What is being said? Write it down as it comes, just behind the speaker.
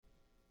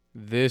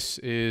This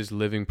is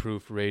Living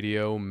Proof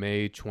Radio,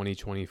 May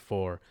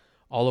 2024.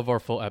 All of our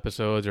full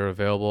episodes are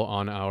available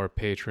on our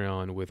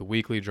Patreon with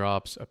weekly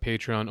drops, a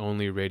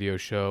Patreon-only radio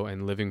show,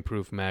 and Living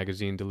Proof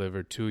magazine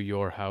delivered to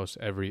your house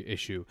every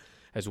issue,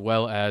 as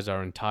well as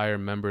our entire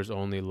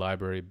members-only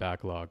library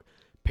backlog.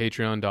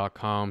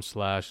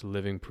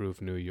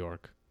 Patreon.com/livingproofnewyork.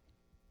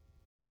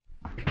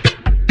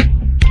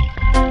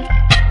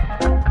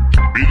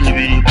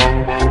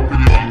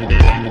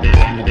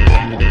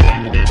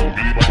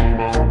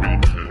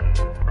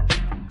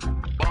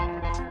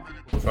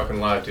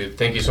 Fucking live, dude.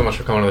 Thank you so much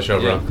for coming on the show,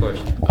 bro. Yeah, of course.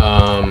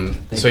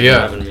 So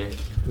yeah,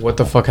 what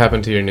the fuck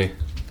happened to your knee?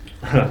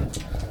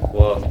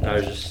 Well, I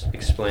was just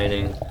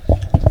explaining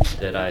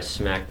that I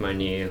smacked my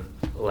knee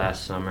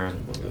last summer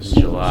in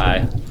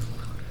July,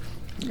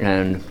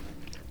 and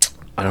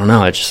I don't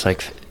know, I just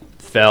like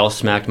fell,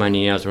 smacked my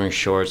knee. I was wearing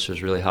shorts, it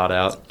was really hot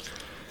out,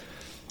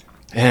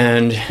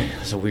 and it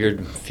was a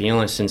weird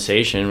feeling,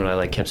 sensation, but I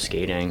like kept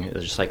skating. It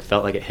was just like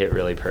felt like it hit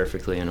really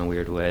perfectly in a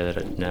weird way that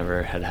it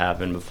never had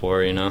happened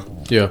before, you know?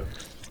 Yeah.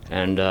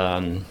 And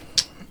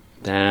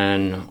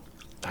then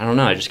I don't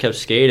know, I just kept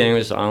skating. I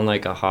was on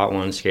like a hot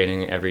one,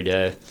 skating every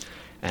day,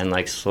 and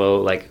like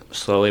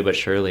slowly but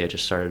surely it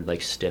just started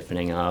like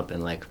stiffening up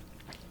and like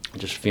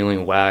just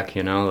feeling whack,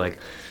 you know, like.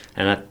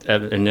 And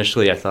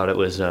initially I thought it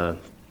was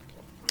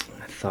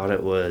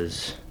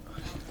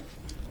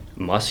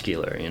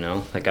muscular, you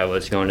know, like I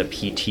was going to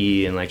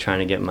PT and like trying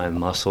to get my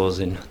muscles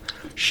in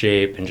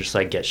shape and just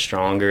like get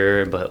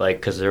stronger, but like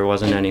because there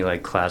wasn't any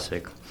like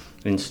classic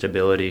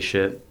instability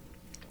shit.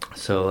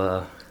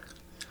 So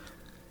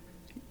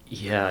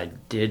yeah, I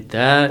did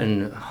that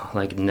and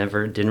like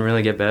didn't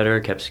really get better,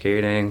 kept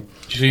skating.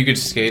 So you could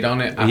skate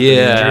on it after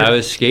Yeah, I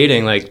was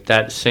skating like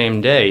that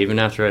same day, even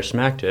after I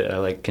smacked it. I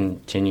like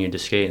continued to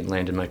skate and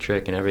landed my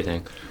trick and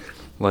everything.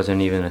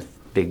 Wasn't even a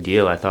big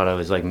deal. I thought I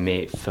was like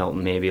felt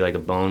maybe like a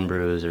bone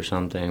bruise or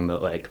something,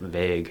 but like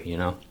vague, you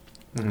know.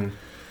 Mm-hmm.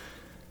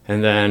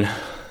 And then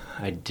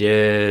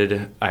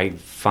I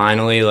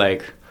finally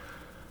like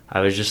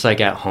I was just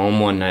like at home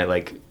one night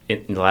like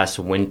in last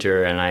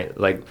winter, and I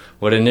like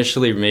what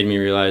initially made me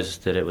realize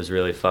that it was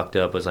really fucked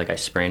up was like I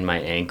sprained my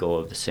ankle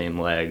of the same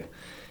leg,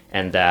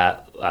 and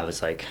that I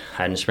was like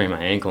I hadn't sprained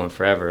my ankle in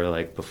forever.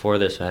 Like before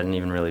this I hadn't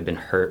even really been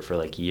hurt for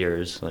like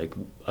years, like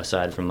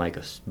aside from like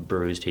a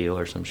bruised heel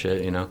or some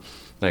shit, you know,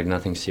 like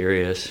nothing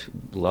serious,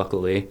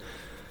 luckily.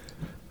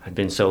 I'd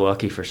been so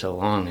lucky for so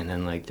long, and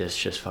then like this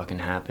just fucking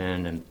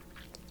happened, and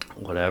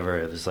whatever,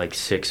 it was like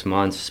 6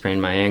 months,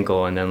 sprained my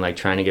ankle, and then like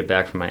trying to get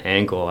back from my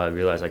ankle I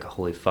realized like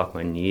holy fuck,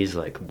 my knee's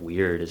like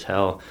weird as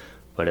hell,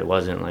 but it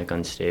wasn't like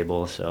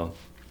unstable, so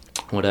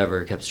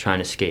whatever, kept trying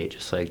to skate,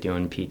 just like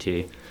doing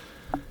PT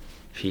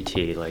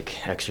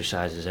like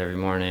exercises every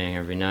morning,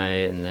 every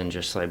night, and then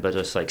just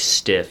like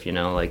stiff, you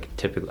know, like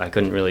typically I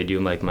couldn't really do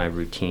like my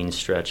routine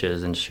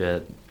stretches and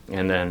shit,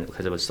 and then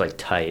because it was like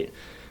tight, it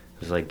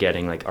was like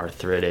getting like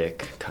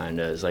arthritic kind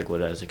of is like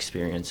what I was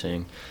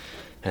experiencing.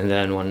 And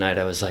then one night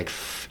I was like,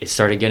 it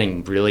started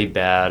getting really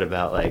bad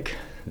about like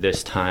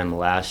this time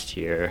last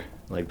year,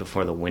 like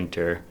before the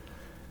winter.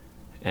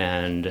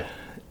 And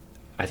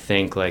I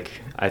think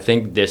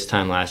this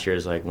time last year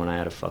is like when I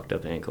had a fucked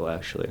up ankle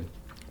actually.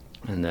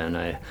 And then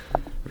I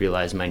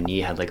realized my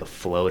knee had like a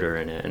floater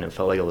in it, and it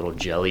felt like a little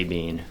jelly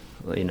bean,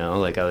 you know,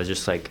 like I was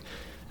just like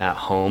at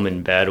home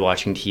in bed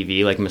watching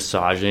TV, like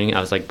massaging. I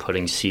was like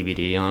putting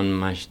CBD on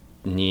my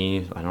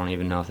knee. I don't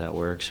even know if that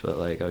works, but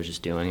like I was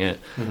just doing it.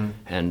 Mm-hmm.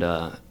 And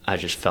I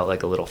just felt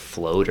like a little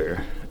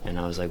floater, and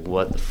I was like,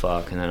 what the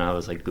fuck? And then I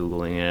was like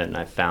Googling it, and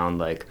I found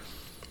like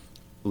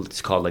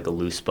it's called like a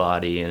loose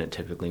body, and it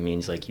typically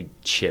means like you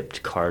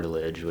chipped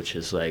cartilage, which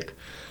is like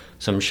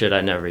some shit I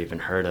never even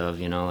heard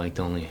of, you know, like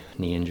the only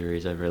knee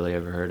injuries I've really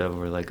ever heard of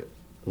were like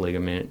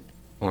ligament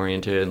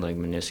oriented, like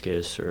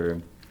meniscus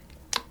or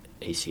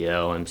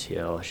ACL,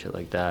 MCL, shit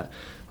like that,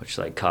 which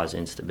like caused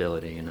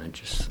instability, and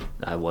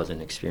I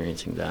wasn't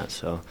experiencing that.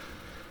 So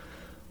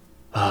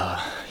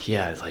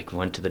yeah, I like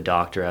went to the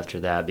doctor after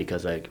that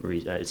because I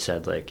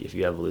said like if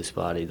you have a loose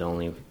body, the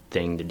only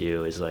thing to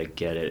do is like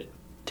get it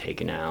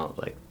taken out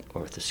like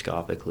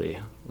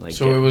orthoscopically. Like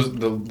so it was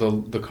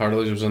the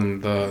cartilage was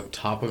in the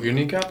top of your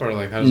kneecap, or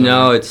like how does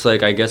no, it's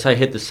like I guess I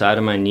hit the side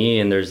of my knee,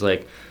 and there's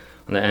like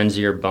on the ends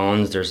of your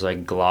bones there's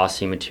like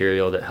glossy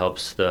material that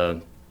helps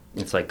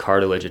it's like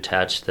cartilage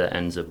attached to the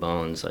ends of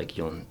bones. Like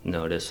you'll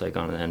notice like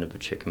on the end of a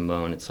chicken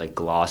bone it's like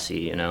glossy,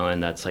 you know,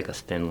 and that's like a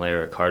thin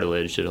layer of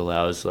cartilage that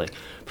allows like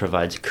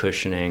provides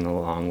cushioning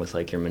along with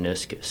like your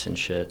meniscus and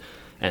shit,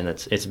 and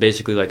it's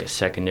basically like a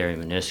secondary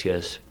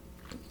meniscus,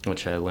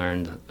 which I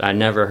learned. I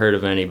never heard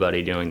of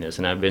anybody doing this,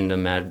 and I've been to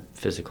mad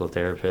physical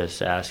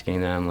therapists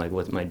asking them like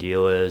what my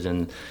deal is,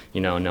 and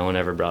you know, no one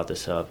ever brought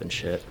this up and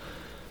shit.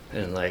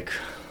 And like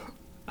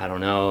I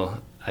don't know,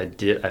 I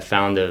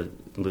found a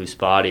loose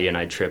body, and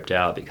I tripped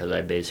out because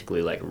I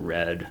basically like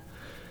read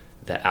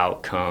the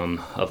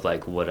outcome of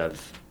like what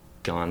I've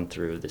gone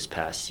through this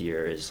past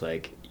year is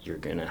like you're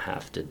gonna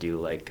have to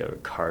do like a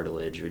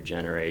cartilage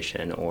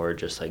regeneration or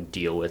just like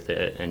deal with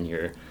it, and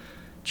you're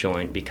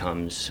joint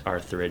becomes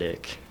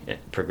arthritic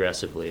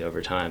progressively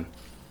over time.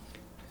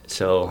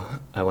 So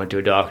I went to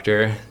a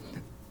doctor.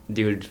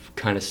 Dude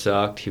kind of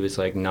sucked. He was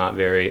like not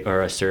very,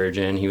 or a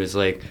surgeon. He was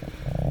like,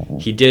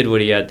 he did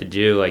what he had to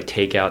do, like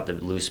take out the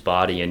loose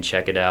body and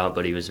check it out,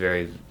 but he was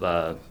very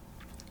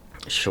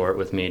short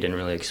with me, didn't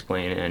really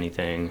explain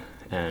anything.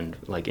 And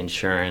like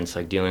insurance,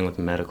 like dealing with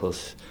the medical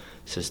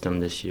system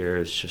this year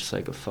is just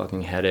like a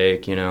fucking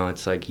headache, you know.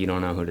 It's like you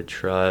don't know who to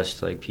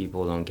trust, like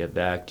people don't get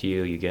back to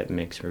you, you get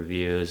mixed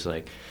reviews.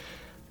 Like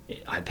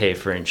I pay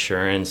for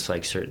insurance,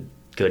 like certain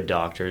good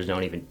doctors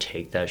don't even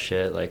take that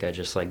shit. Like I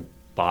just like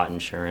bought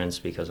insurance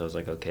because I was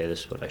like, okay,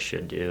 this is what I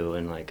should do.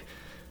 And like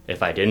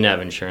if I didn't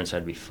have insurance,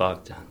 I'd be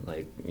fucked,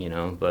 like, you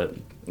know. But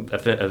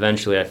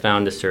eventually I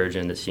found a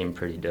surgeon that seemed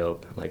pretty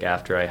dope. Like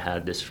after I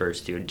had this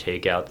first dude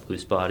take out the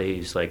loose body,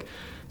 he's like,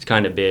 it's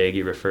kind of big.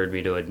 He referred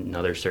me to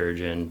another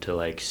surgeon to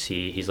like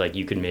see. He's like,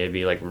 you could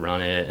maybe like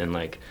run it and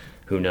like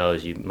who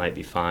knows, you might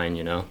be fine,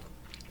 you know.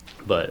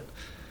 But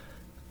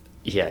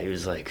yeah, he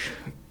was like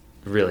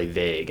really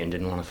vague and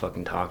didn't want to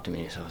fucking talk to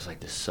me. So I was like,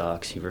 this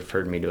sucks. He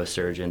referred me to a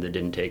surgeon that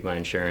didn't take my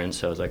insurance.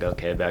 So I was like,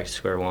 okay, back to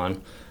square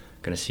one.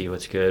 Gonna see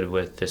what's good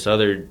with this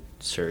other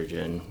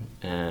surgeon.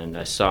 And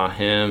I saw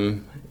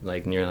him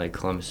like near like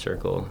Columbus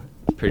Circle.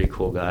 Pretty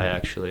cool guy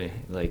actually.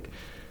 Like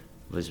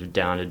was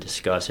down to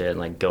discuss it and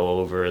like go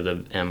over the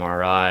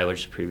MRI,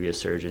 which the previous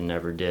surgeon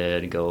never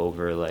did. Go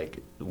over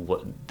like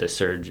what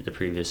the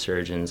previous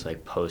surgeon's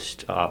like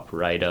post-op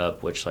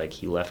write-up, which like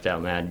he left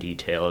out mad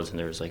details and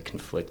there was like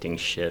conflicting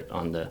shit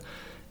on the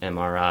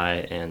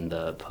MRI and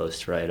the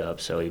post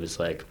write-up. So he was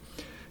like,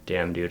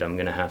 damn dude, I'm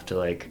gonna have to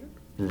like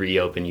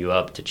reopen you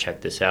up to check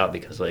this out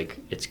because like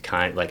it's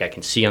kind like I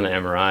can see on the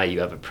MRI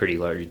you have a pretty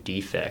large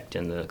defect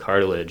in the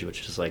cartilage,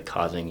 which is like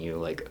causing you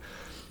like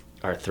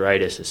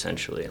arthritis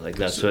essentially. Like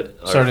that's what.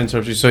 Sorry to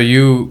interrupt you. So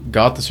you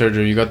got the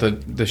surgery, you got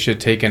the shit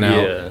taken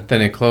out. Yeah.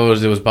 Then it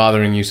closed. It was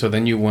bothering you. So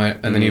then you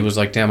went, and then he was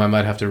like, "Damn, I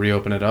might have to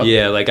reopen it up."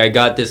 Yeah, like I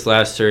got this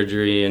last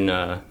surgery in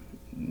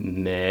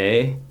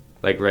May,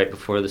 like right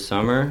before the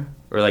summer,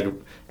 or like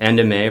end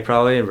of May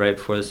probably, right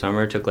before the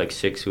summer. It took like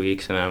 6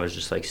 weeks, and I was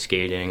just like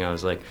skating. I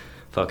was like,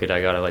 "Fuck it,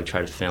 I gotta like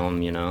try to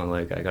film," you know,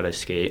 like I gotta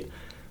skate.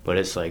 But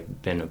it's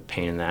like been a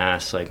pain in the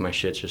ass. Like my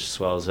shit just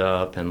swells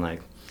up, and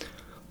like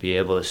be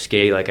able to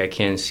skate like I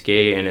can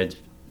skate, and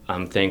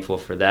I'm thankful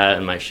for that.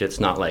 And my shit's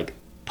not like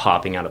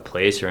popping out of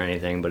place or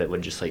anything, but it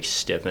would just like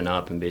stiffen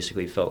up and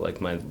basically felt like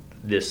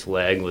this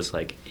leg was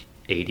like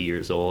 80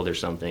 years old or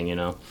something, you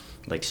know,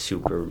 like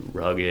super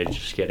rugged,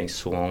 just getting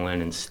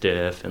swollen and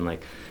stiff and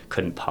like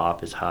couldn't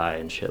pop as high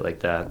and shit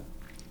like that.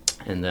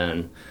 And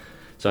then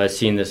so I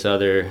seen this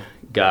other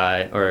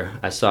guy, or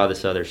I saw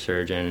this other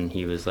surgeon, and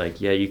he was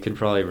like, yeah, you could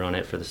probably run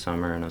it for the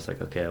summer. And I was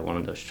like, okay, I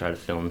wanted to try to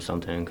film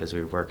something because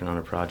we were working on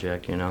a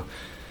project, you know.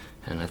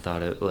 And I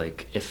thought it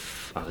like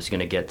if I was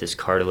going to get this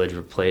cartilage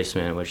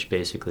replacement, which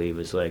basically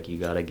was like you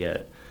got to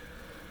get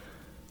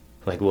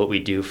like what we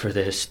do for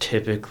this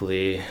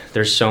typically,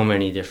 there's so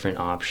many different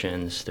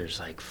options. There's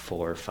like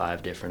 4 or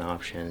 5 different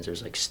options.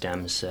 There's like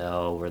stem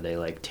cell where they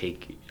like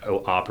take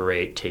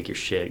your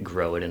shit,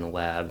 grow it in a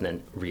lab, and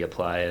then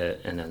reapply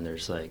it. And then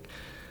there's like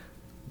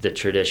the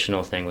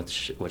traditional thing,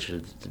 which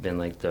has been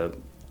like the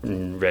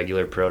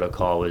regular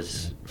protocol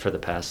was for the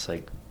past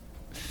like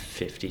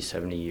 50,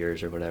 70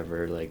 years or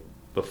whatever, like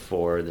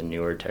before the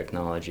newer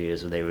technology,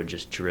 is they would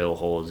just drill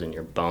holes in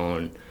your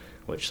bone,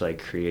 which like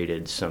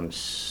created some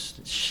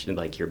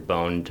like your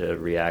bone to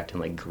react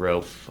and like grow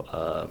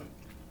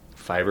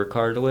fiber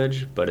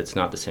cartilage, but it's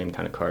not the same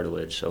kind of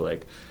cartilage. So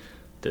like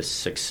the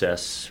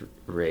success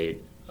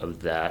rate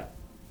of that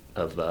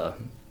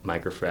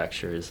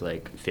microfracture is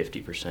like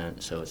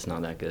 50%, so it's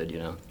not that good, you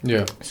know.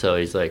 Yeah. So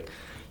he's like,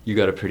 you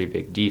got a pretty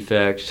big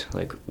defect.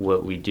 Like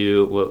what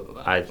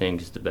I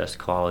think is the best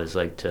call is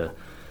like to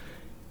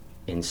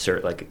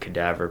insert like a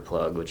cadaver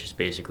plug, which is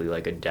basically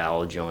like a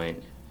dowel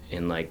joint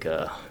in like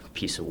a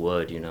piece of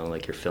wood, you know,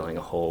 like you're filling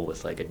a hole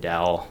with like a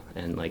dowel.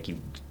 And like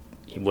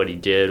what he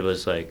did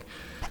was like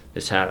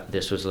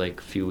this was like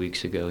a few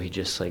weeks ago. He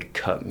just like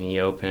cut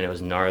me open. It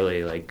was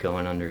gnarly, like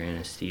going under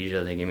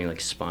anesthesia. They gave me like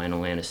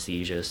spinal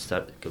anesthesia,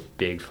 stuck a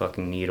big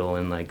fucking needle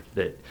in like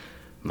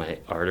my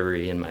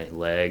artery in my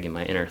leg and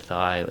my inner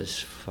thigh. It was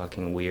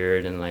fucking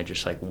weird. And I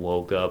just like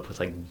woke up with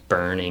like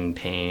burning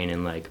pain,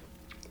 and like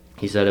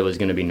he said it was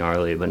going to be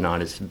gnarly, but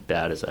not as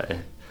bad as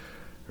I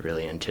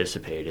really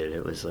anticipated.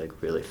 It was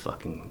like really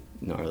fucking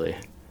gnarly.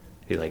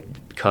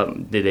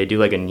 They do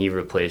like a knee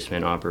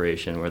replacement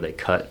operation where they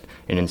cut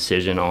an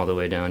incision all the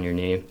way down your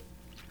knee,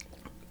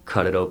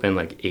 cut it open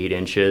like 8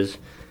 inches,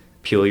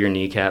 peel your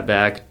kneecap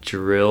back,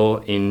 drill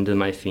into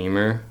my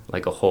femur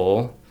like a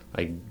hole,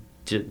 like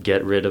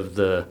get rid of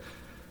the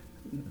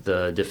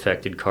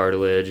defected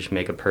cartilage,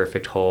 make a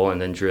perfect hole,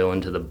 and then drill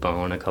into the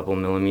bone a couple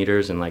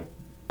millimeters and like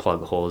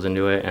plug holes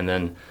into it, and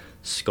then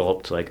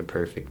sculpt like a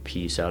perfect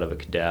piece out of a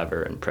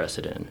cadaver and press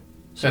it in.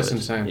 So that's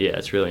insane. Yeah,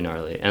 it's really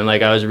gnarly. And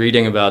like I was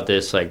reading about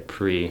this like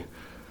pre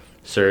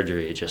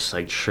surgery, just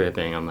like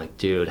tripping. I'm like,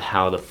 dude,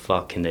 how the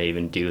fuck can they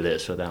even do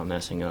this without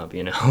messing up,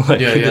 you know? Like,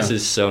 this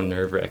is so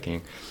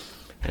nerve-wracking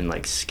and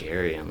like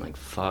scary. I'm like,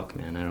 fuck,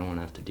 man, I don't want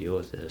to have to deal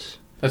with this.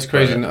 That's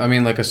crazy. I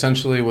mean, like,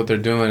 essentially what they're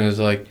doing is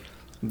like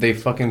they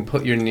fucking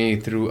put your knee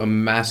through a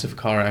massive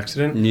car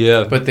accident.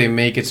 Yeah. But they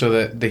make it so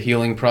that the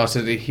healing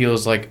process, it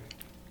heals like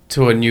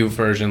to a new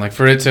version. Like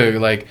for it to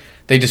like,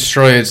 they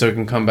destroy it so it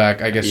can come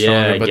back, I guess,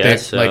 stronger. But they,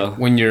 so. Like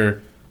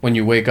when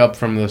you wake up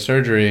from the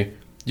surgery,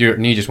 your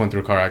knee just went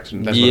through a car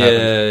accident. That's what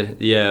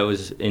happened. Yeah, it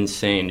was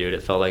insane, dude.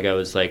 It felt like I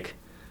was like,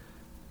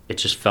 it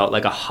just felt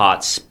like a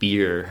hot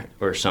spear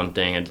or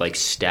something had like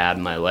stabbed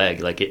my leg.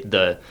 Like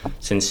the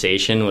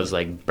sensation was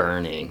like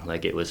burning,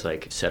 like it was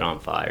like set on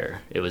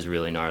fire. It was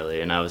really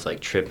gnarly, and I was like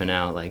tripping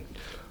out, like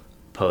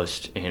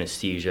post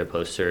anesthesia,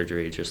 post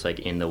surgery, just like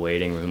in the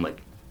waiting room,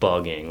 like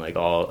bugging, like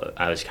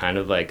I was kind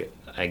of like,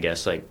 I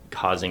guess like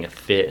causing a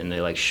fit, and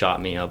they like shot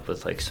me up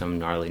with like some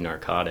gnarly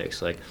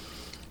narcotics. Like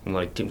I'm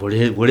like,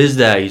 what is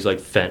that? He's like,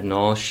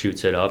 fentanyl,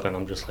 shoots it up, and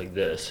I'm just like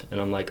this, and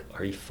I'm like,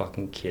 are you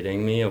fucking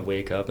kidding me? I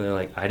wake up and they're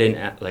like, I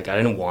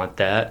didn't want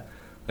that.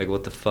 Like,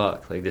 what the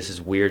fuck? Like, this is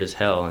weird as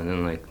hell. And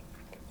then like,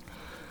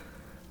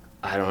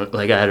 I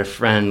had a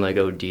friend like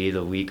OD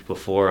the week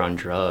before on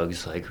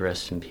drugs, like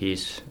rest in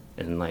peace,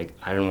 and like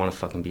I didn't want to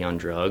fucking be on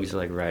drugs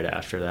like right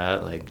after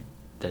that. Like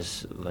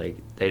this, like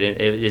they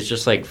didn't. It's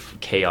just like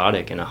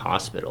chaotic in a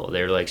hospital.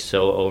 They're like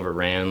so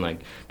overran,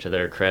 like to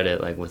their credit,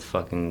 like with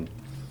fucking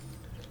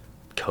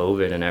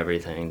COVID and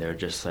everything, they're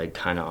just like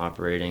kind of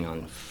operating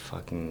on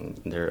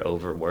fucking, they're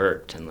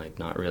overworked and like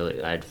not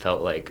really. I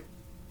felt like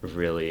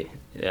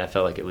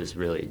it was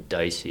really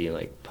dicey,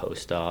 like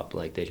post-op,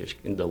 like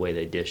the way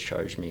they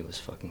discharged me was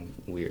fucking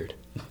weird.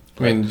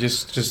 I mean,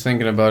 just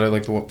thinking about it,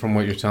 like from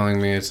what you're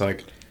telling me, it's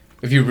like,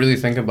 if you really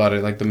think about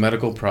it, like the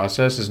medical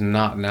process is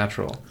not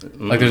natural.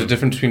 Like there's a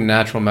difference between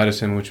natural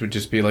medicine, which would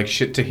just be like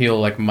shit to heal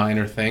like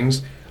minor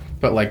things,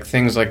 but like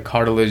things like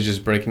cartilage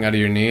just breaking out of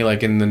your knee,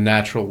 like in the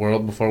natural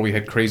world before we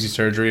had crazy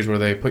surgeries where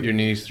they put your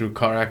knees through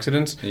car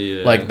accidents,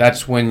 like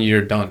that's when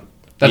you're done.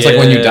 That's like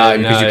when you die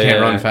because you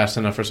can't run fast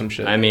enough or some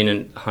shit. I mean,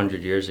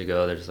 100 years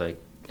ago, there's like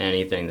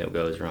anything that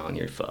goes wrong,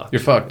 you're fucked.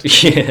 You're fucked.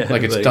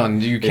 Like it's done.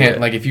 You can't,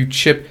 like if you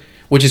chip,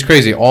 which is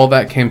crazy, all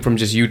that came from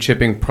just you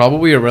chipping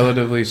probably a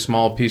relatively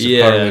small piece of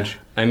cartilage.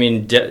 I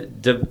mean,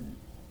 the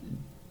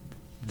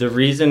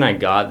reason I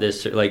got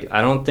this, like, I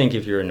don't think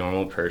if you're a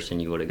normal person,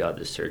 you would have got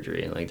this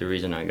surgery. Like, the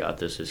reason I got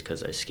this is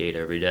because I skate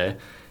every day.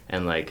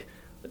 And, like,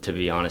 to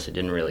be honest, it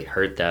didn't really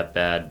hurt that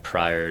bad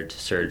prior to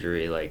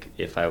surgery, like,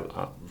 if I,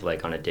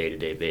 like, on a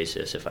day-to-day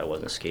basis, if I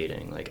wasn't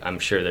skating. Like, I'm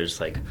sure there's,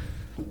 like,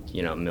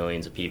 you know,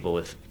 millions of people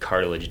with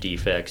cartilage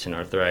defects and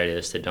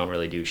arthritis that don't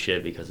really do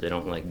shit because they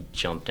don't, like,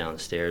 jump down the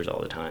stairs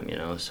all the time, you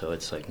know? So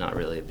it's, like, not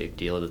really a big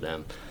deal to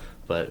them.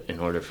 But in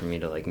order for me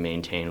to, like,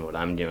 maintain what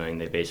I'm doing,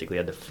 they basically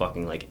had to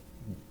fucking, like,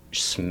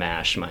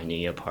 smash my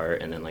knee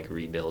apart and then like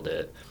rebuild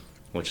it,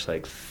 which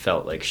like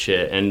felt like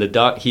shit. And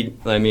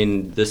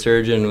the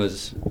surgeon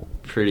was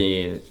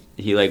pretty,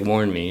 he like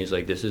warned me, he's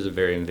like, this is a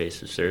very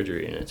invasive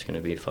surgery and it's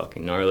gonna be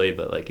fucking gnarly,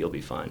 but like you'll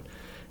be fine.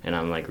 And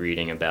I'm like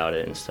reading about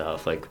it and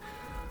stuff. Like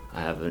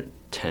I have a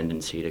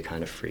tendency to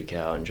kind of freak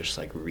out and just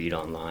like read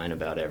online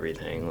about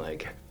everything,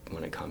 like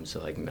when it comes to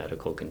like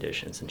medical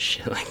conditions and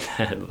shit like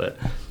that. But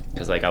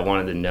because like I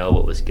wanted to know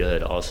what was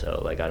good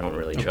also. Like I don't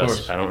really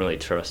trust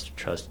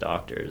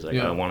doctors. Like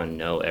I want to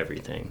know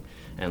everything,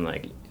 and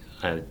like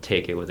I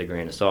take it with a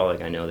grain of salt.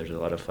 Like I know there's a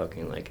lot of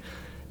fucking like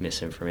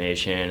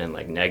misinformation and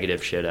like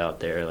negative shit out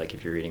there. Like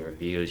if you're reading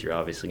reviews, you're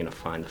obviously gonna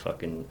find the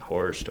fucking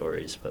horror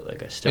stories, but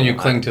like I still, and you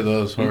cling to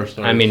those horror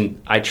stories. I mean,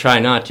 I try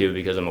not to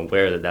because I'm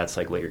aware that that's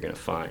like what you're gonna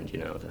find, you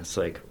know. That's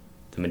like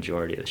the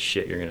majority of the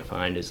shit you're gonna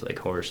find is like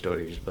horror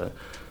stories. But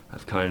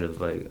I've kind of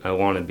like, I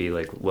want to be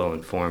like well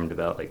informed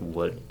about like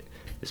what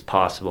is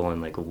possible and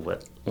like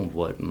what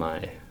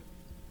my,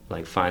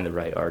 like find the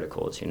right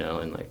articles, you know,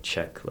 and like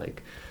check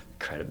like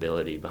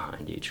credibility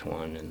behind each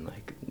one and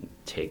like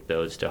take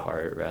those to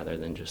heart rather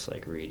than just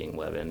like reading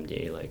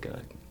WebMD, like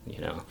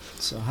you know.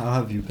 So how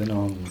have you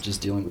been just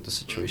dealing with the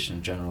situation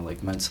in general,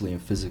 like mentally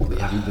and physically?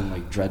 Have you been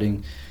like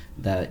dreading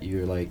that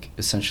you're like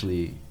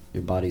essentially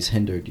your body's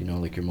hindered, you know,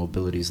 like your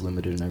mobility is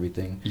limited and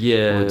everything?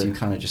 Yeah. Or do you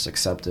kind of just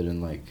accept it and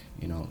like,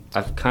 you know?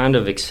 I've kind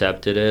of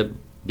accepted it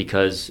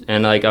because,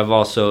 and like I've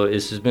also,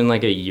 this has been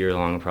like a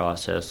year-long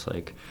process,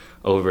 like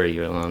over a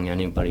year long.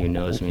 Anybody who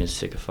knows me is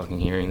sick of fucking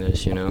hearing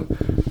this, you know?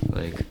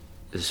 Like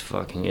this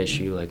fucking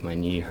issue, like my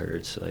knee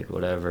hurts, like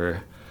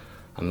whatever.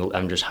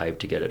 I'm just hyped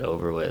to get it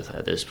over with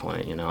at this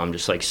point, you know? I'm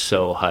just like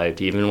so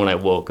hyped. Even when I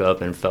woke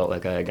up and felt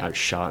like I got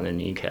shot in the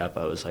kneecap,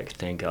 I was like,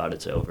 thank God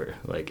it's over.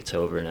 Like it's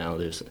over now.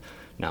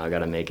 Now I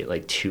gotta make it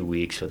like 2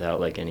 weeks without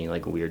like any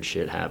like weird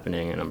shit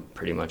happening, and I'm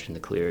pretty much in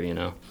the clear, you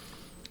know.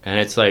 And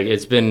it's like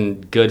it's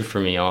been good for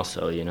me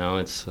also, you know.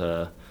 It's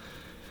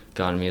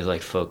gotten me to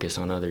like focus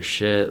on other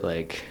shit,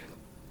 like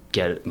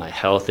get my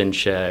health in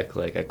check.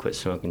 Like I quit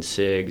smoking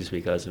cigs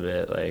because of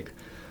it. Like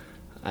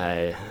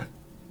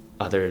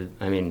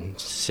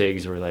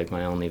cigs were like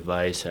my only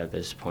vice at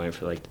this point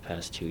for like the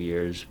past 2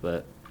 years,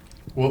 but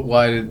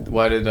Why did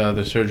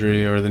the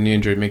surgery or the knee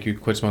injury make you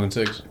quit smoking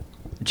cigs?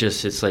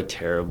 Just it's like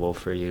terrible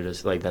for you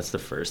to like. That's the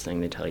first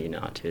thing they tell you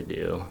not to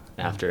do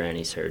after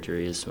any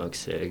surgery is smoke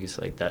cigs.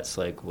 Like that's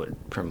like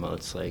what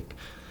promotes like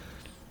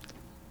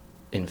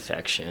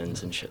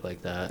infections and shit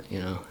like that, you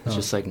know. It's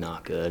just like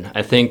not good.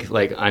 I think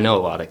like I know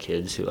a lot of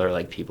kids who are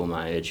like people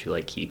my age who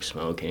like keep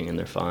smoking and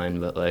they're fine,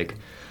 but like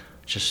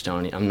just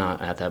don't. I'm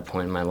not at that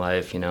point in my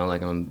life, you know.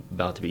 Like I'm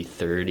about to be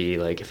 30.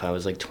 Like if I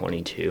was like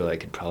 22, I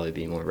could probably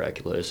be more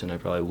reckless, and I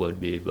probably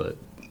would be. But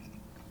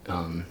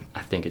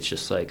I think it's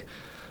just like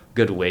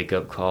good wake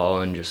up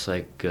call and just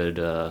like good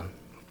to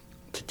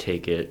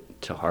take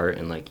it to heart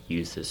and like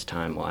use this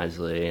time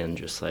wisely and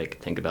just like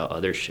think about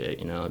other shit,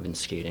 you know. I've been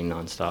skating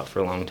nonstop for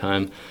a long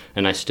time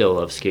and I still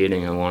love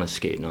skating. I want to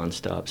skate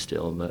nonstop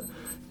still, but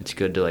it's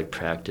good to like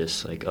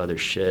practice like other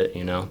shit,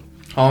 you know.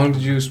 How long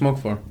did you smoke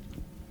for?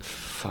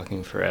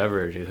 Fucking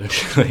forever, dude.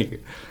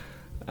 Like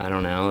I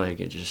don't know, like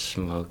it just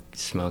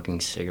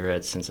smoking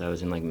cigarettes since I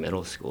was in like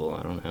middle school.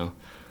 I don't know,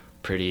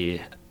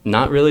 pretty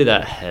not really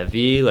that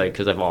heavy, like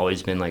because I've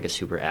always been like a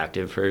super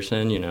active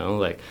person, you know.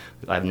 Like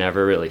I've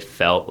never really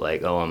felt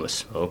like, oh, I'm a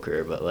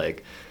smoker, but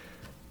like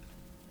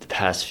the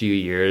past few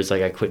years,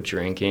 like I quit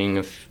drinking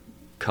a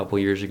couple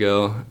years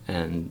ago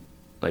and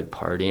like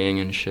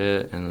partying and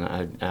shit,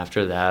 and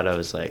after that I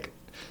was like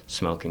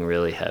smoking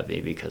really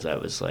heavy because I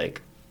was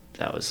like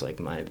that was like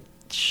my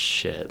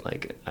shit.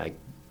 Like I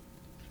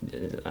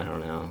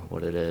don't know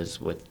what it is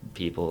with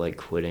people like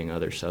quitting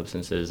other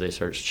substances. They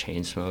start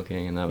chain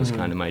smoking, and that was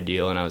kind of my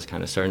deal. And I was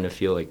kind of starting to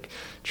feel like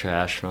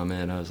trash from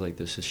it. I was like,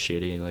 this is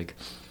shitty. Like,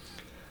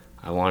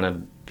 I want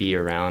to be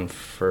around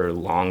for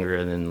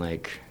longer than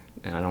like,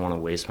 and I don't want to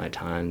waste my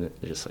time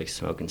just like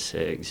smoking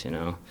cigs, you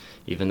know.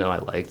 Even though I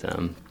like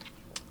them,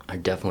 I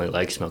definitely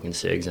like smoking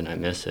cigs and I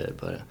miss it.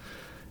 But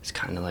it's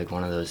kind of like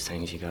one of those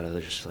things you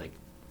gotta just like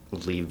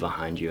leave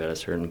behind you at a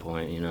certain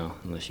point, you know,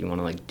 unless you want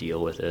to like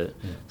deal with it.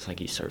 It's like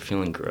you start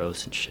feeling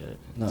gross and shit.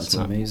 No, it's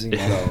amazing.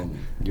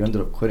 You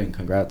ended up quitting.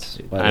 Congrats.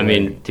 I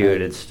mean,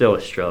 dude, it's still a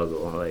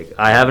struggle. Like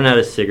I haven't had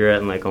a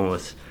cigarette in like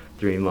almost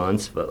 3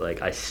 months, but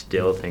like I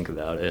still think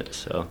about it.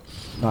 So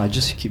no, I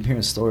just keep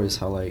hearing stories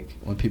how like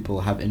when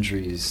people have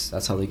injuries,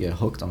 that's how they get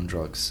hooked on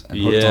drugs and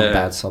hooked on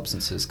bad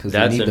substances because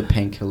they need the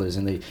painkillers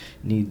and they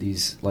need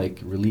these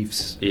like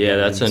reliefs. Yeah,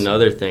 that's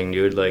another thing,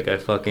 dude. Like I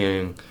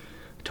fucking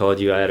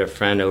told you I had a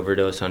friend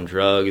overdose on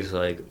drugs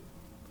like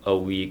a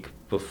week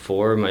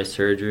before my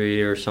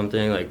surgery or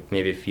something, like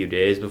maybe a few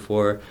days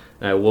before,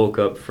 and I woke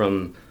up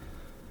from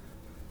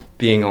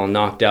being all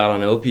knocked out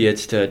on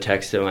opiates to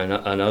text him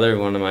another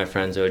one of my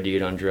friends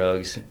OD'd on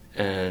drugs,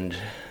 and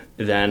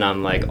then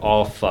I'm like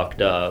all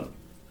fucked up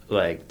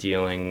like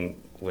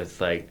dealing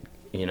with like,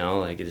 you know,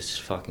 like it's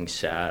fucking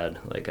sad.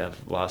 Like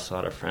I've lost a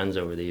lot of friends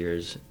over the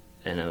years,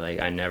 and like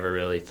I never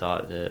really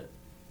thought that.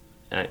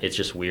 It's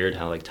just weird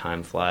how like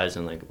time flies,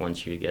 and like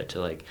once you get to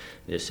like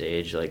this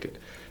age, like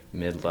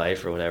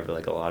midlife or whatever,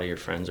 like a lot of your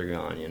friends are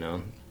gone, you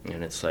know,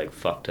 and it's like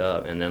fucked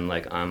up. And then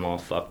like I'm all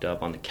fucked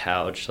up on the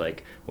couch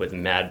like with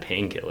mad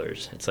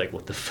painkillers. It's like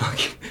what the fuck?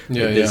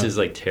 This is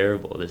like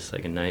terrible. This is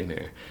like a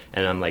nightmare.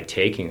 And I'm like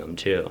taking them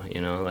too,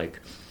 you know. Like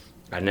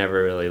I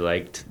never really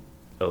liked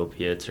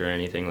opiates or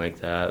anything like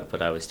that,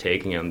 but I was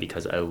taking them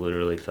because I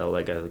literally felt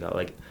like I got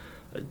like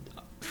a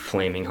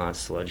flaming hot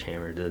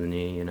sledgehammer to the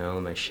knee, you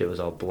know. My shit was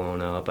all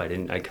blown up. I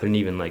couldn't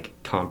even like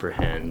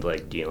comprehend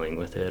like dealing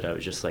with it. I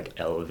was just like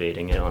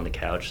elevating it on the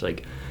couch,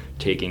 like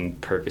taking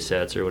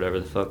Percocets or whatever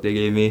the fuck they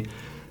gave me,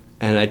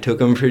 and I took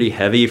them pretty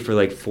heavy for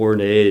like 4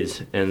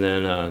 days, and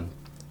then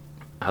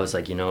I was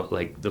like, you know,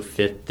 like the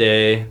 5th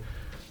day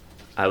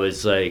I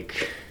was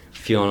like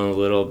feeling a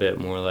little bit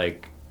more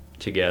like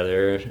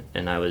together,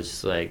 and I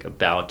was like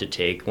about to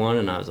take one,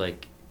 and I was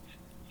like,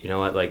 you know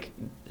what, like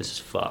this is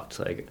fucked.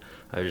 Like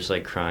I was just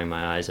like crying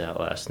my eyes out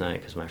last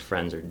night because my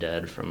friends are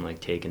dead from like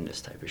taking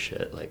this type of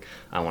shit. Like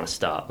I want to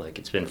stop. Like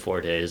it's been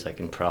 4 days. I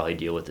can probably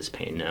deal with this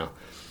pain now.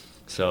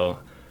 So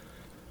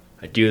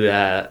I do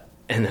that,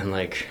 and then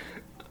like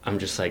I'm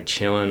just like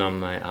chilling on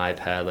my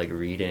iPad, like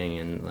reading,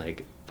 and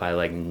like by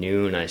like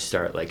noon I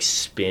start like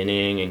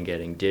spinning and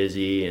getting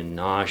dizzy and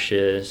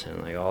nauseous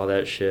and like all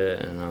that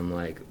shit. And I'm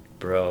like,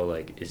 bro,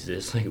 like is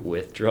this like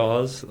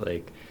withdrawals?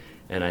 Like.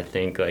 And I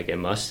think like it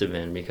must have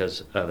been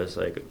because I was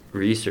like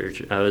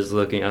I was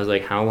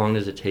like, how long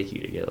does it take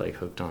you to get like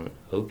hooked on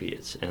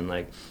opiates? And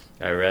like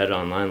I read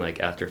online, like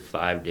after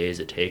 5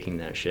 days of taking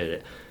that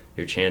shit,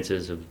 your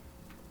chances of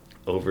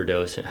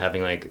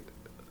having like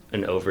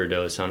an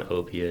overdose on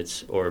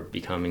opiates or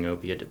becoming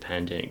opiate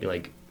dependent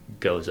like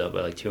goes up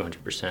by like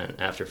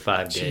 200% after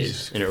 5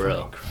 days in a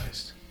row.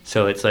 Christ.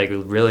 So it's like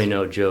really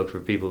no joke for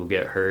people who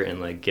get hurt and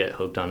like get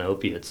hooked on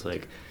opiates.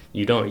 Like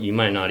you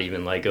might not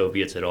even like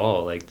opiates at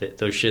all. Like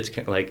those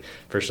shits, like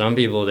for some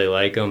people they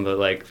like them, but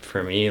like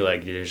for me,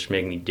 like they just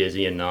make me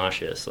dizzy and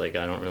nauseous. Like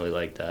I don't really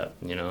like that,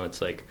 you know.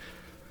 It's like,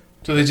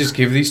 so they just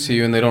give these to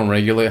you and they don't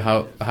regulate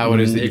how it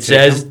is that you it take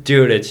says them?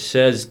 Dude, it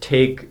says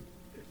take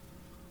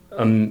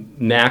a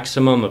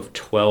maximum of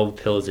 12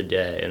 pills a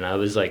day, and I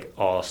was like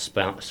all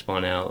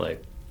spun out.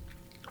 Like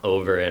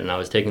over it, and I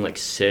was taking like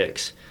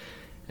 6.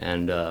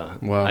 And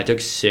Wow. I took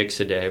 6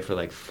 a day for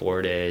like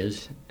 4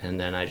 days, and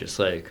then I just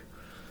like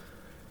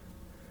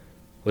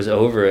was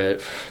over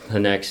it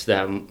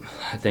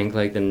I think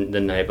like the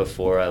night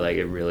before, I like,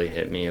 it really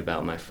hit me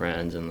about my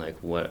friends and like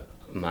what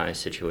my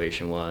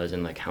situation was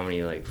and like how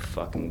many like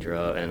fucking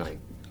drugs, and like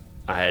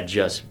I had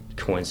just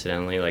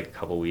coincidentally like a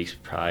couple weeks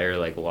prior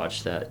like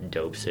watched that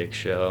Dope Sick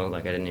show.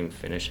 Like I didn't even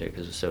finish it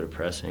because it was so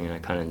depressing, and I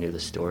kind of knew the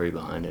story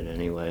behind it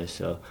anyway,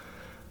 so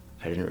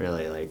I didn't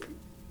really like,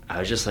 I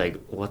was just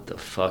like, what the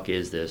fuck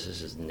is this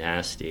is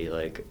nasty,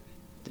 like,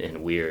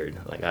 and weird.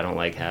 Like I don't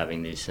like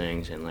having these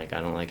things, and like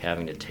I don't like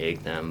having to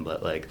take them,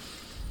 but like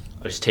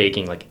I was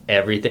taking like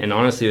everything, and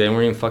honestly they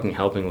weren't even fucking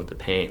helping with the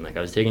pain. Like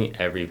I was taking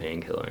every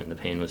painkiller and the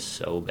pain was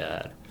so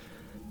bad.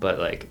 But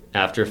like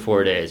after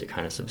 4 days it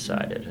kind of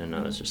subsided, and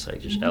I was just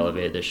like, just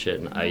elevate this shit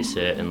and ice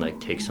it and like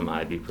take some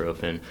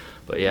ibuprofen.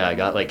 But yeah, I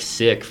got like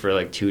sick for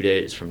like 2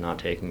 days from not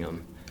taking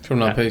them. From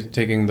not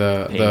taking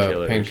the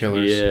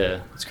painkillers.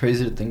 Yeah. It's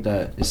crazy to think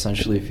that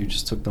essentially if you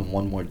just took them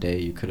one more day,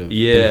 you could have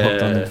Yeah. been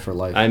hooked on them for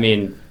life. I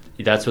mean,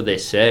 that's what they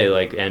say.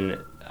 Like, and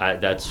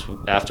that's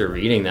after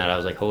reading that, I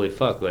was like, holy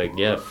fuck! Like,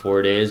 yeah,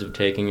 4 days of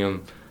taking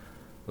them,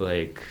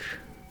 like,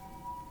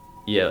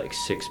 yeah, like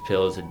 6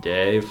 pills a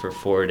day for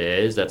 4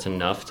 days. That's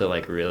enough to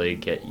like really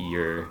get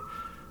your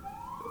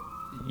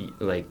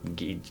like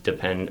gain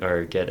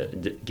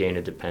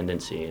a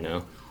dependency, you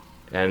know.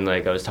 And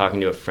like I was talking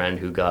to a friend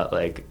who got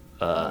like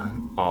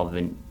all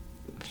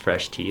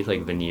fresh teeth,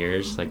 like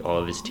veneers, like all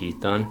of his teeth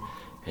done,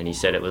 and he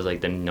said it was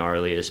like the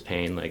gnarliest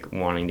pain, like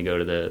wanting to go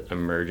to the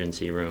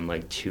emergency room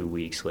like 2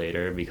 weeks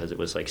later because it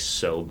was like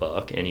so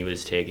buck, and he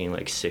was taking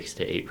like 6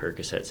 to 8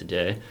 Percocets a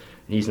day.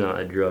 And he's not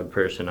a drug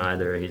person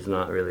either. He's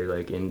not really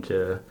like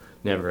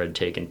never had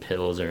taken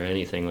pills or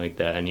anything like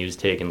that, and he was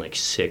taking like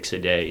 6 a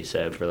day, he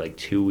said, for like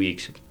 2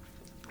 weeks.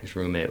 His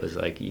roommate was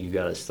like, you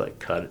gotta like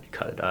cut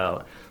it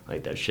out,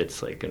 like that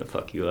shit's like gonna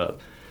fuck you up.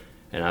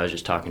 And I was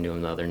just talking to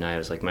him the other night. It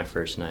was like my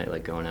first night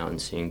like going out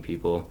and seeing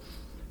people,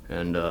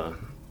 and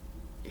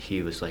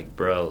he was like,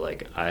 bro,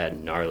 like I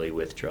had gnarly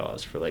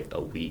withdrawals for like a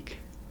week.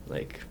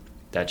 Like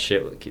that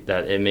shit,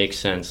 that it makes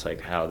sense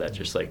like how that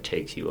just like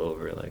takes you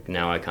over. Like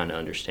now I kind of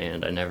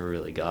understand. I never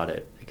really got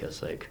it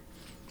because like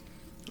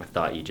I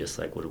thought you just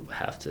like would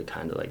have to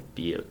kind of like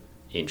be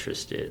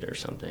interested or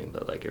something,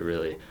 but like it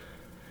really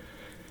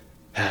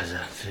has it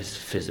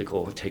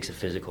takes a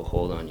physical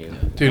hold on you.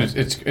 Dude,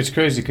 it's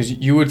crazy because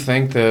you would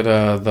think that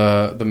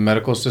the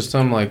medical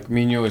system, like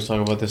me and you always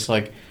talk about this,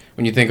 like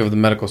when you think of the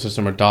medical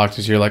system or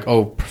doctors, you're like,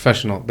 oh,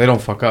 professional, they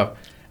don't fuck up.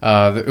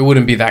 It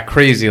wouldn't be that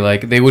crazy.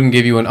 Like they wouldn't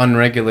give you an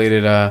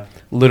unregulated,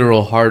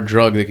 literal hard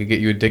drug that could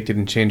get you addicted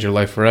and change your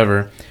life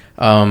forever.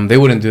 They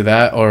wouldn't do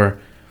that, or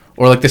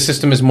like the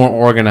system is more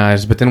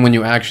organized. But then when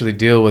you actually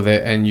deal with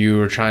it and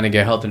you are trying to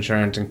get health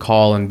insurance and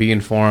call and be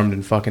informed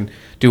and fucking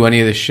do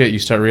any of this shit, you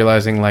start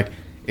realizing like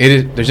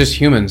they're just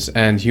humans,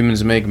 and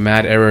humans make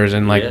mad errors,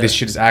 and like this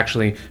shit is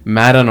actually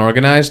mad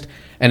unorganized,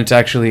 and it's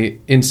actually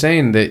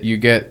insane that you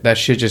get that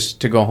shit just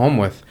to go home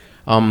with.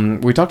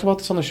 We talked about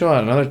this on the show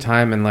at another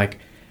time, and like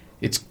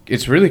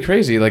it's really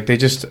crazy. Like they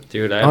just I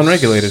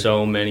unregulated. Have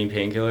so many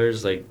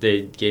painkillers. Like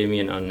they gave me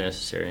an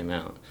unnecessary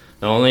amount.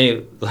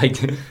 I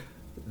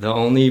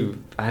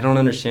don't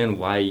understand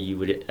why you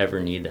would ever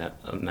need that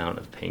amount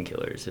of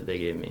painkillers that they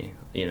gave me.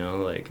 You know,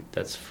 like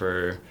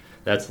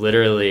that's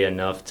literally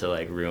enough to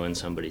like ruin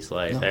somebody's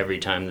life. No. Every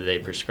time that they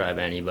prescribe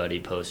anybody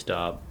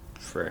post-op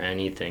for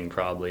anything,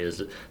 probably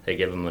is they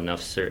give them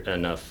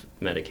enough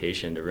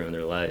medication to ruin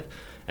their life.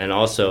 And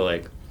also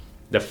like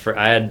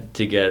I had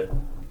to get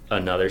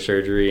another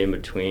surgery in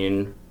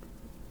between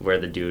where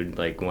the dude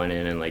like went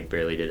in and like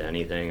barely did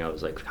anything. I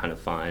was like kind of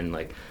fine,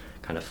 like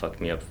kind of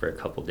fucked me up for a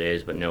couple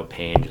days, but no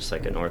pain, just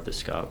like an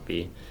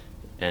arthroscopy.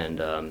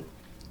 And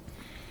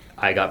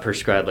I got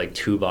prescribed like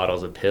 2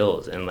 bottles of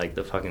pills, and like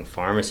the fucking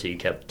pharmacy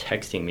kept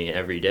texting me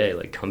every day,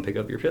 like, come pick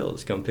up your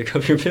pills. And I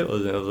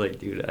was like,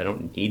 dude, I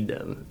don't need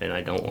them, and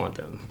I don't want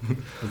them.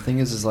 The thing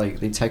is like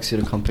they text you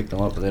to come pick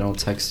them up, but they don't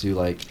text you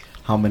like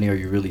how many are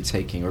you really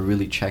taking or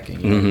really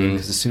checking, you know what I mean?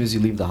 Because as soon as you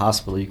leave the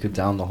hospital, you could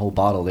down the whole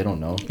bottle. They don't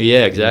know.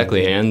 Yeah,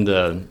 exactly. And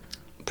the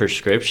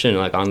prescription,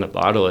 like on the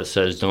bottle, it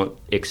says don't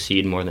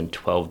exceed more than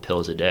 12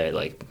 pills a day.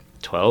 Like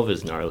 12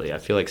 is gnarly. I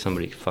feel like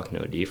somebody could fucking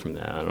OD from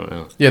that. I don't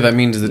know. Yeah, that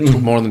means that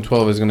more than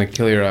 12 is going to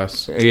kill your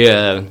ass.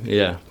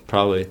 Yeah,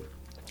 probably.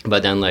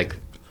 But then like,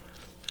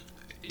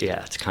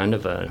 yeah, it's kind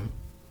of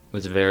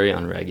was very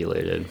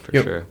unregulated for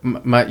sure.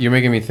 You're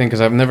making me think,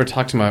 because I've never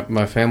talked to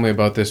my family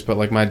about this, but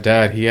like my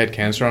dad, he had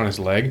cancer on his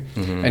leg,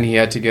 and he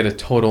had to get a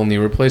total knee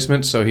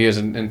replacement, so he has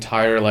an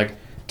entire like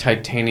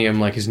titanium,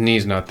 like his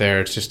knee's not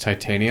there, it's just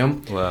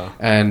titanium. Wow.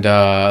 And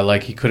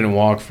like he couldn't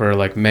walk for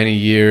like many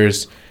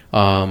years,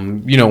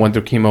 went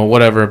through chemo,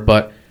 whatever.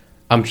 But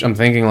I'm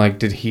thinking, like,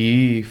 did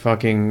he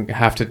fucking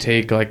have to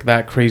take like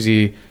that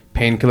crazy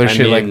painkiller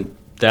shit? Like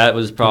that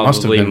was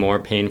probably more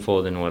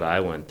painful than what I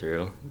went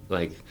through.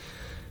 Like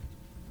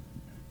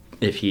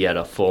if he had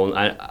a full,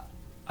 I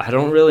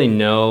don't really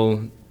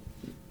know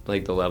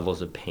like the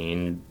levels of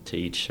pain to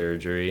each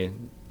surgery.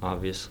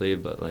 obviously,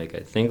 but like I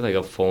think like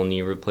a full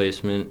knee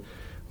replacement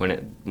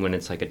when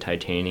it's like a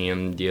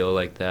titanium deal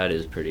like that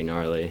is pretty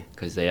gnarly,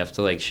 because they have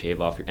to like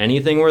shave off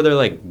anything where they're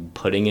like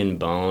putting in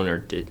bone or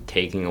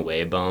taking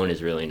away bone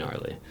is really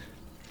gnarly.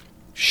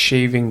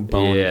 Shaving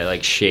bone. Yeah,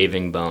 like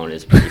shaving bone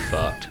is pretty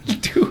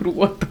fucked. Dude,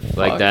 what the fuck?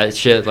 Like that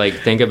shit, like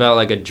think about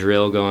like a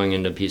drill going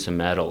into a piece of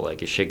metal.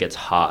 Like, shit gets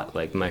hot.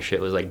 Like, my shit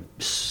was like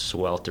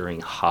sweltering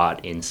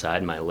hot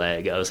inside my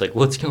leg. I was like,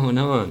 what's going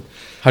on?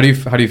 How do you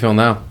feel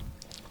now?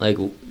 Like,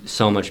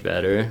 so much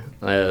better.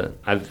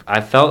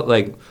 I felt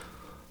like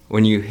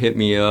when you hit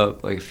me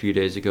up like a few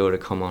days ago to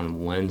come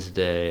on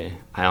Wednesday,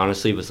 I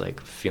honestly was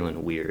like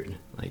feeling weird.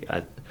 Like,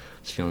 I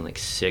was feeling like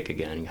sick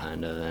again,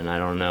 kind of. And I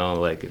don't know,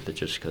 like, if it's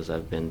just because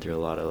I've been through a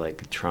lot of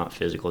like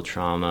physical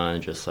trauma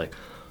and just like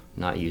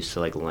not used to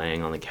like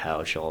laying on the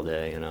couch all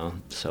day, you know.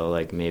 So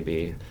like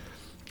maybe,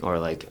 or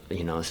like,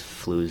 you know,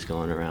 flu's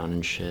going around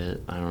and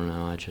shit. I don't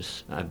know.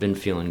 I've been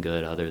feeling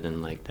good other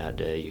than like that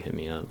day you hit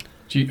me up.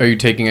 Are you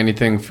taking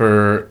anything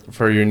for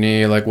your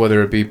knee, like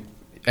whether it be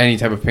any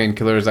type of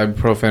painkillers,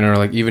 ibuprofen, or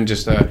like even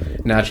just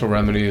natural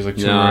remedies like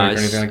turmeric or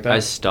anything like that? I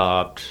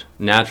stopped.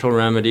 Natural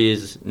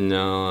remedies,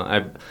 no.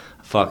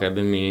 I've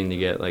been meaning to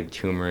get like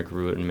turmeric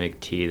root and make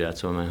tea.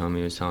 That's what my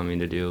homie was telling me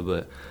to do,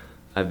 but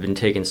I've been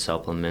taking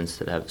supplements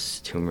that have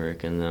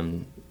turmeric in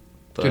them.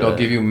 But, dude, I'll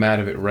give you mad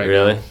of it right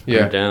really? now.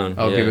 Yeah, I'm down.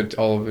 I'll give it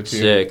all of it to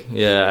you. Sick.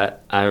 Yeah,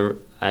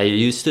 I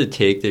used to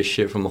take this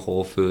shit from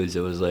Whole Foods.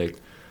 It was like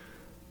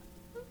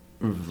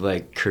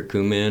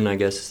curcumin, I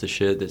guess is the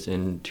shit that's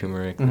in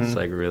turmeric. Mm-hmm. It's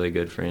like really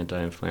good for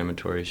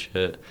anti-inflammatory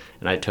shit.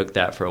 And I took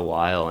that for a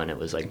while, and it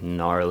was like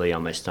gnarly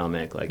on my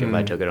stomach. Like, if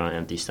I took it on an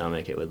empty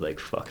stomach, it would like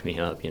fuck me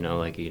up, you know,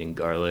 like eating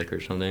garlic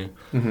or something.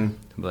 Mm-hmm.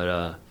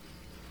 But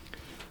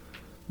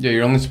yeah,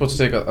 you're only supposed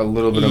to take a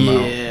little bit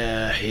amount. Yeah.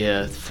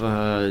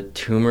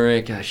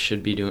 Turmeric, I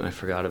should be doing. I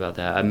forgot about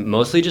that. I'm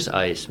mostly just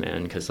ice,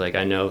 man, because like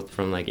I know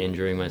from like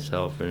injuring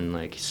myself and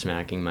like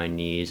smacking my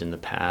knees in the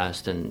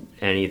past and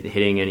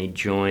hitting any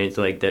joints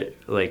like that.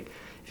 Like,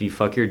 if you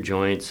fuck your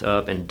joints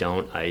up and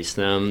don't ice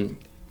them,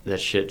 that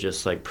shit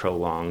just like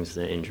prolongs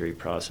the injury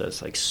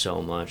process like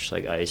so much.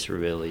 Like, ice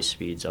really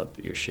speeds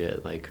up your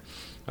shit. Like,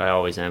 I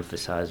always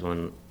emphasize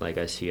when like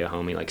I see a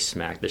homie like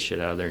smack the shit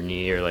out of their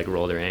knee or like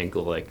roll their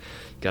ankle, like,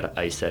 you gotta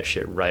ice that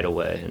shit right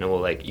away, and it will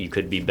like, you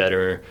could be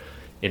better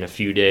in a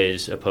few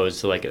days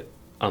opposed to like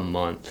a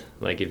month,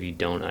 like, if you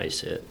don't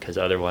ice it, because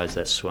otherwise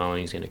that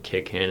swelling is gonna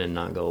kick in and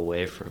not go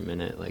away for a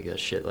minute. Like, that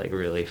shit like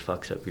really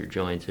fucks up your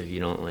joints if you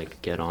don't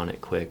like get on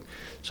it quick.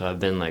 So I've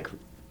been like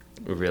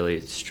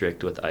really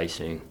strict with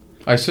icing.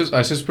 Ice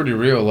is pretty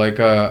real. Like,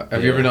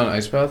 have you ever done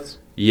ice baths?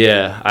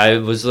 Yeah, I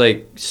was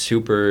like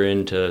super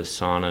into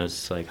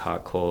saunas, like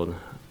hot, cold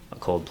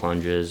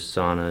plunges,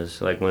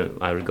 saunas. Like, when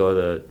I would go to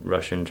the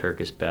Russian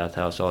Turkish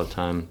bathhouse all the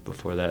time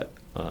before that,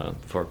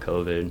 before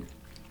COVID,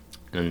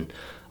 and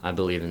I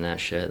believe in that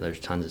shit.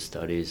 There's tons of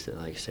studies that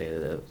like say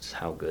that's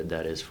how good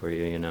that is for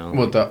you, you know.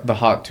 What, the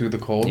hot to the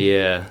cold?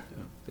 Yeah,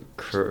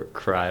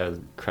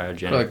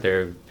 cryogenic like,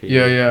 therapy.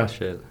 Yeah.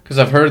 Shit. Because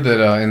I've heard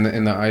that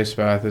in the ice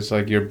bath, it's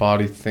like your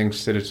body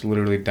thinks that it's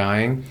literally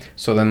dying,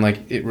 so then like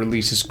it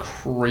releases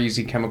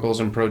crazy chemicals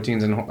and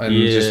proteins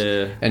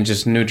and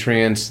just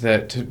nutrients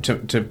that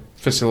to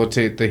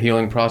facilitate the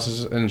healing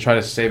process and try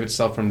to save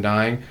itself from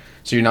dying.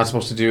 So you're not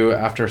supposed to do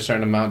after a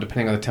certain amount,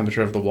 depending on the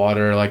temperature of the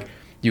water. Like,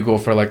 you go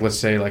for like, let's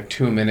say like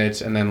 2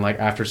 minutes, and then like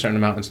after a certain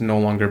amount, it's no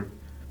longer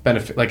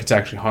benefit, like it's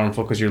actually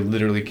harmful because you're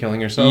literally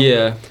killing yourself.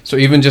 Yeah. So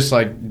even just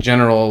like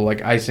general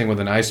like icing with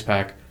an ice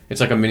pack,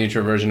 it's like a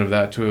miniature version of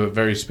that to a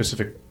very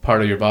specific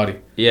part of your body.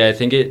 Yeah, I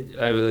think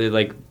I really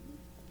like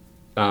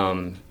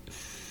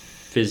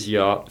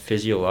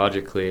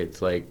physiologically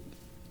it's like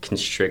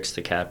constricts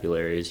the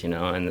capillaries, you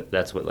know, and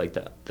that's what like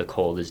the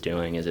cold is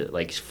doing, is it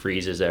like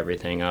freezes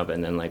everything up,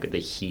 and then like the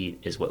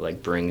heat is what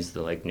like brings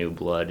the like new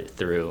blood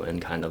through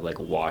and kind of like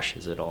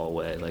washes it all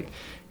away, like,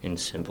 in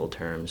simple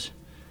terms.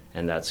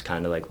 And that's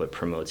kind of like what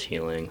promotes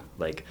healing,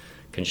 like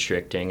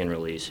constricting and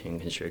releasing.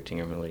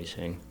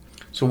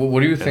 So what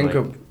do you think like,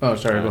 of? Oh,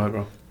 sorry, go ahead,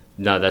 bro.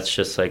 No, that's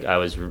just like I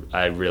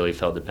really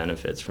felt the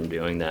benefits from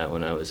doing that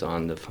when I was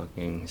on the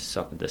fucking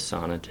the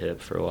sauna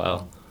tip for a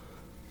while.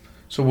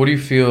 So what do you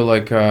feel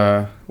like?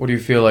 What do you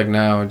feel like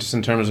now, just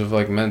in terms of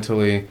like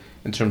mentally,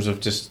 in terms of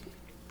just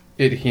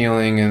it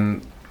healing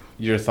and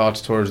your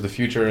thoughts towards the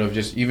future of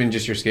just your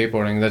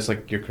skateboarding? That's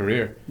like your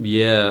career.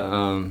 Yeah,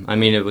 I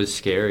mean, it was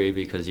scary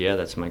because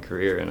that's my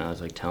career, and I was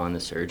like telling the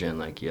surgeon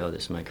like, yo,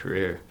 this is my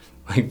career.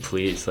 Like,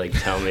 please, like,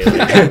 tell me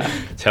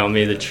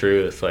the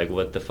truth. Like,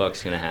 what the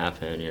fuck's gonna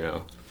happen, you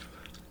know?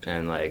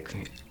 And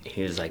like,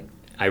 he was like,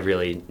 I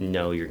really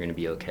know you're gonna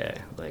be okay.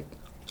 Like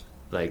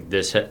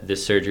this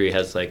surgery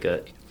has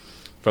like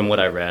from what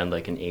I read,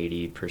 like an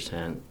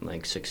 80%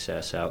 like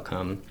success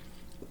outcome,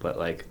 but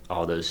like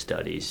all those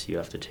studies you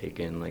have to take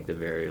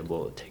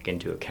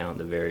into account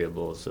the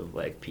variables of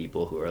like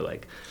people who are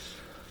like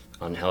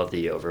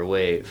unhealthy,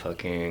 overweight,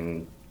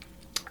 fucking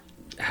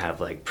have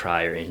like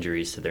prior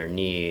injuries to their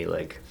knee,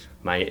 like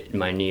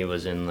my knee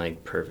was in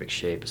like perfect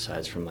shape,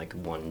 aside from like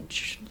one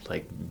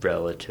like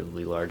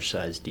relatively large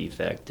size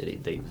defect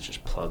that they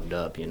just plugged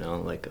up, you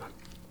know, like a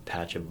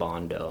patch of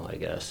Bondo, I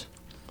guess.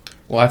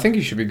 Well, I think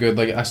he should be good.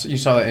 Like, you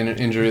saw that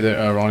injury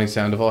that Ronnie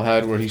Sandoval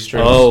had, where he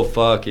straight. Oh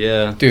fuck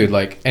yeah, dude!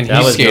 Like, and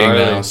that he's skating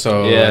gnarly. now,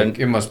 so yeah. like,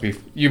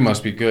 you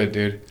must be good,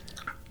 dude.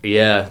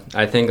 Yeah,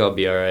 I think I'll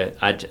be all right.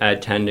 I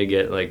tend to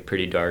get like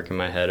pretty dark in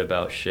my head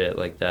about shit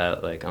like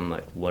that. Like, I'm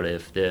like, what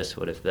if this?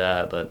 What if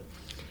that? But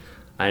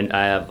I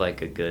have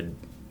like a good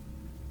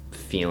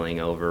feeling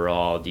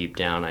overall. Deep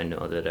down, I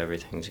know that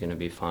everything's gonna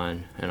be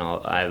fine. And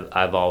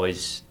I've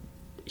always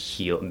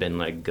been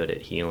like good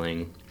at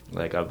healing.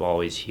 Like, I've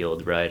always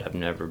healed right. I've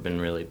never been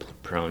really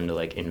prone to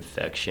like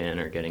infection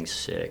or getting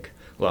sick.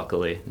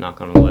 Luckily,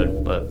 knock on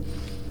wood. But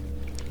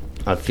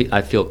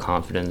I feel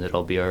confident that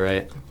I'll be all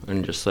right.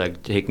 And just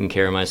like taking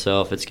care of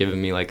myself, it's given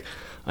me like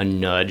a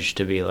nudge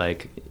to be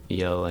like,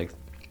 yo, like,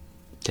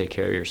 take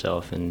care of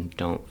yourself and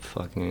don't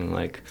fucking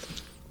like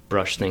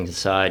brush things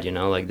aside, you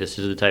know? Like, this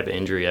is the type of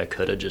injury I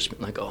could have just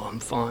been like, oh, I'm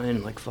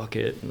fine, like, fuck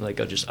it, and, like,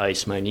 I'll just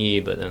ice my knee,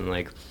 but then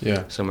like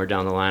somewhere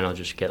down the line I'll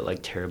just get like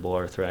terrible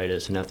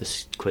arthritis and have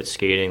to quit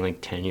skating like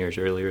 10 years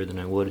earlier than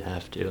I would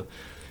have to,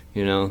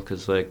 you know?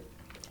 Because like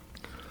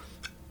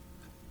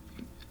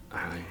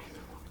I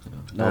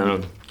don't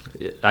know,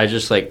 I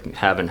just like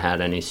haven't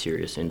had any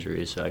serious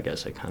injuries, so I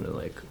guess I kind of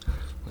like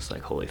was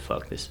like, holy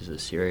fuck, this is a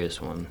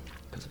serious one,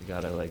 because I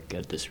gotta like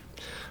get this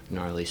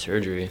gnarly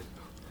surgery.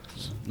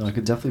 No, it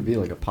could definitely be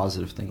like a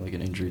positive thing, like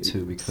an injury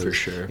too, because for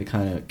sure, it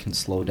kind of can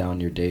slow down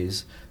your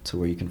days to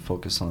where you can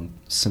focus on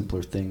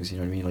simpler things, you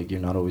know what I mean? Like, you're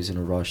not always in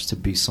a rush to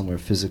be somewhere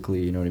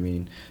physically, you know what I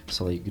mean?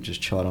 So like, you could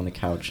just chill out on the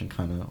couch and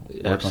kind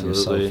of work on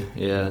yourself. Yeah,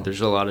 you know?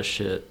 There's a lot of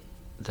shit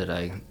that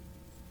I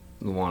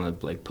want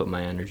to like put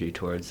my energy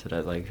towards that I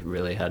like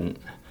really hadn't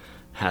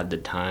had the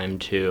time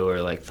to,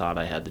 or like thought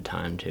I had the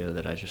time to,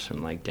 that I just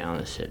am like down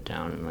to sit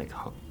down and like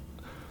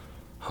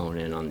hone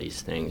in on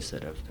these things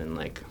that I've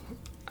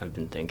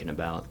been thinking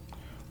about.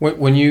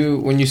 When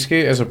you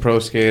skate as a pro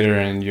skater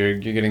and you're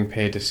getting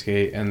paid to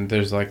skate, and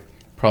there's like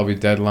probably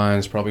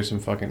deadlines, probably some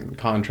fucking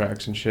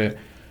contracts and shit,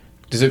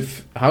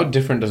 how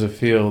different does it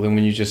feel than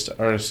when you just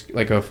are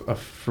like a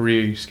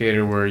free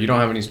skater where you don't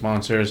have any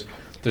sponsors?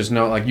 There's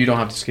no, like, you don't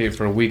have to skate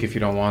for a week if you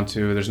don't want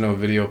to. There's no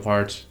video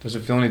parts. Does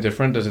it feel any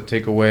different? Does it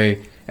take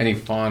away any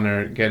fun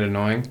or get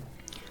annoying?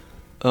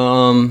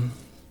 I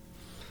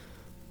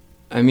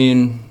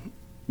mean,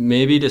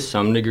 maybe to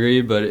some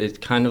degree, but it's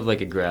kind of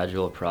like a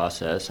gradual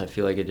process. I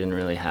feel like it didn't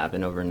really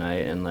happen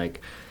overnight, and like,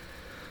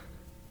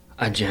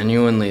 I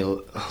genuinely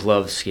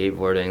love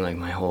skateboarding like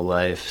my whole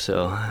life,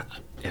 so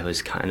it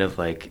was kind of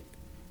like,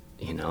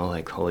 you know,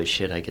 like, holy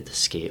shit, I get to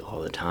skate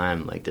all the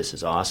time. Like, this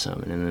is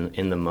awesome. And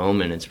in the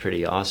moment, it's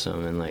pretty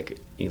awesome. And, like,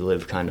 you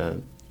live kind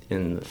of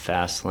in the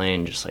fast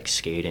lane, just, like,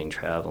 skating,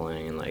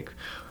 traveling. And, like,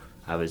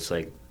 I was,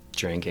 like,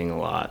 drinking a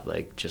lot,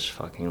 like, just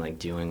fucking, like,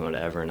 doing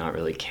whatever, not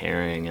really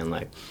caring. And,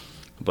 like,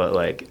 but,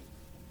 like,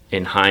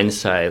 in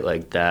hindsight,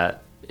 like,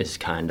 that is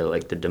kind of,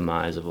 like, the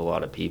demise of a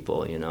lot of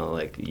people, you know?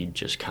 Like, you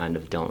just kind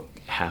of don't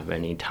have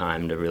any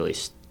time to really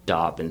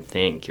stop and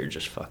think. You're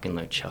just fucking,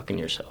 like, chucking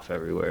yourself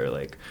everywhere,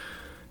 like,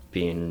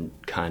 being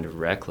kind of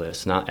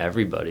reckless. Not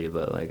everybody,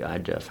 but like I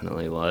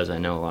definitely was. I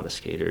know a lot of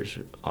skaters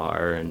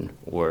are and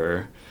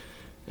were,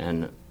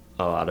 and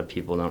a lot of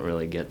people don't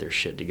really get their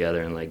shit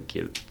together and like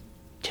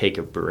take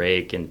a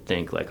break and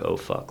think like, oh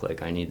fuck,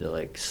 like I need to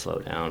like slow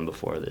down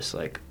before this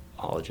like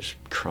all just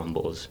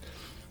crumbles,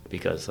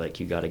 because like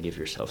you got to give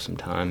yourself some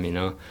time, you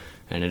know?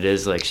 And it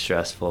is like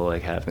stressful,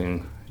 like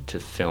having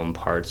to film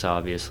parts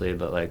obviously,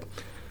 but like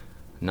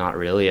not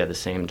really at the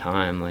same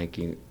time. Like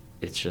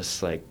it's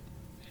just like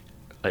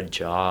a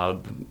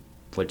job,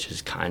 which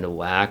is kind of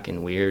whack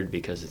and weird,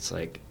 because it's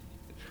like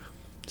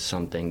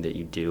something that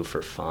you do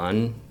for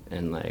fun,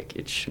 and like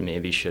it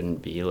maybe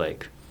shouldn't be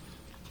like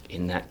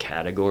in that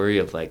category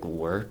of like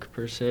work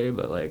per se,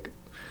 but like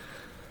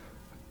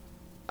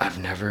I've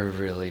never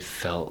really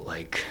felt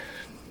like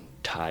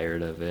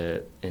tired of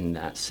it in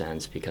that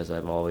sense, because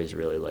I've always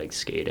really liked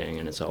skating,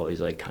 and it's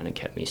always like kind of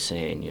kept me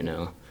sane, you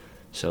know?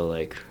 So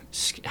like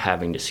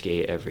having to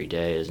skate every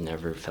day has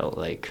never felt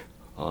like,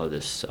 oh,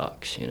 this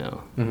sucks, you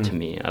know? Mm-hmm. To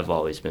me, I've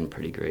always been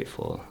pretty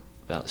grateful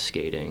about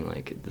skating.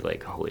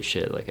 Like, holy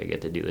shit, like, I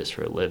get to do this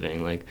for a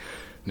living. Like,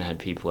 mad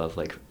people have,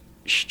 like,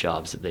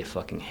 jobs that they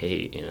fucking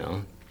hate, you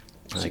know?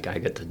 Like, I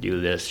get to do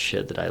this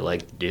shit that I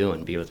like to do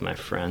and be with my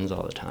friends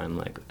all the time.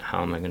 Like,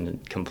 how am I going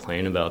to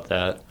complain about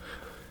that?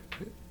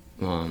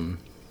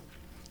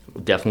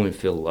 Definitely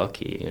feel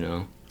lucky, you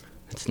know?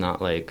 It's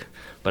not like...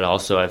 But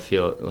also, I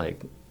feel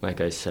like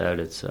I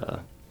said, it's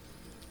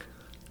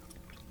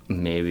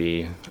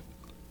maybe...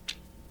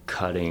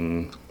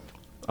 cutting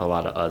a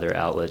lot of other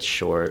outlets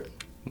short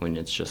when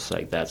it's just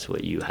like that's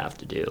what you have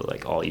to do,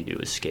 like all you do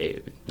is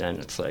skate. Then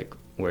it's like,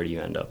 where do you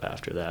end up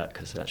after that?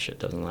 Because that shit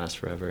doesn't last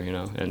forever, you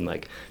know? And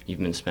like you've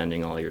been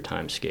spending all your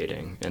time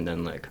skating, and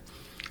then like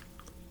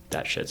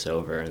that shit's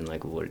over, and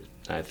like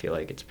I feel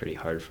like it's pretty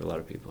hard for a lot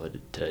of people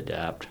to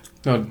adapt.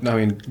 No, I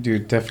mean,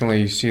 dude,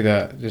 definitely you see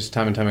that just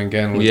time and time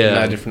again with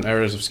different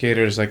eras of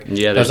skaters. Like,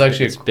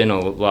 it's been a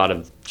lot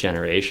of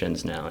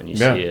generations now, and you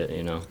see it,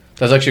 you know.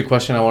 That's actually a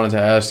question I wanted to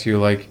ask you.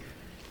 Like,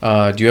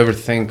 do you ever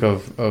think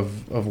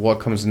of what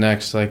comes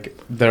next? Like,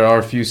 there are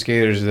a few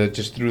skaters that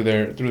just through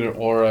their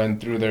aura and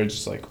through their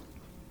just like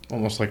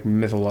almost like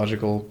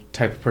mythological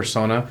type of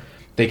persona,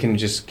 they can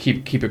just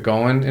keep it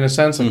going in a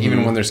sense. Like,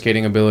 even when their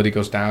skating ability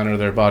goes down or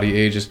their body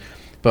ages.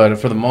 But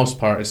for the most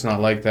part, it's not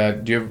like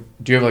that. Do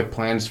you have like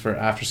plans for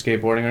after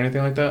skateboarding or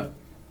anything like that?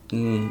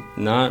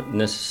 Not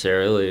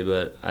necessarily,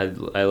 but I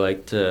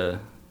like to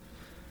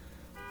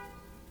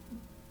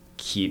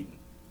keep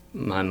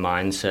my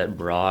mindset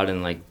broad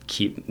and like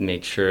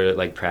make sure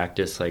like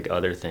practice like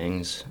other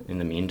things in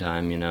the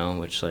meantime, you know,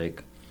 which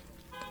like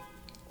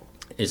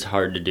is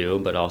hard to do,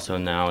 but also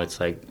now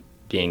it's like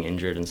being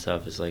injured and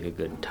stuff is like a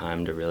good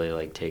time to really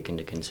like take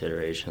into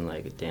consideration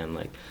like, damn,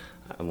 like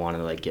I want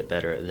to like get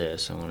better at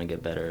this. I want to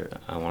get better.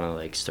 I want to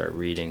like start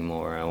reading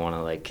more. I want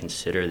to like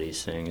consider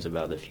these things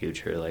about the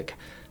future, like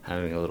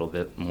having a little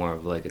bit more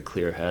of like a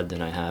clear head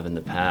than I have in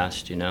the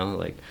past, you know,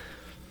 like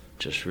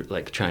just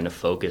like trying to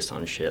focus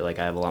on shit. Like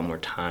I have a lot more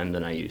time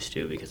than I used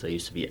to because I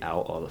used to be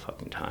out all the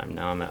fucking time.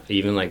 Now I'm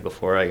even like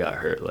before I got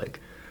hurt, like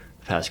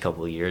the past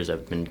couple of years,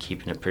 I've been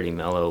keeping it pretty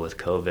mellow with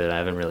COVID. I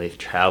haven't really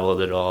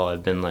traveled at all.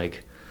 I've been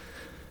like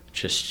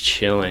just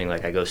chilling.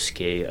 Like I go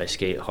skate. I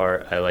skate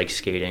hard. I like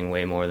skating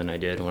way more than I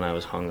did when I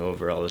was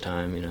hungover all the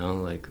time, you know?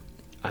 Like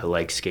I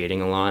like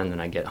skating a lot, and then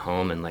I get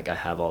home and like I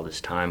have all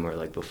this time where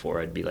like before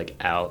I'd be like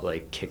out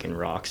like kicking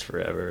rocks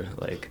forever,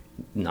 like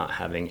not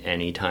having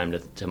any time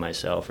to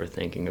myself or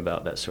thinking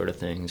about that sort of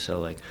thing. So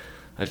like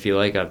I feel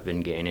like I've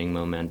been gaining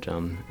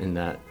momentum in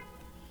that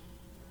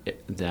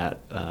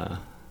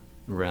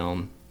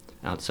realm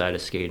outside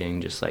of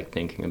skating, just like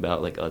thinking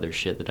about like other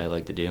shit that I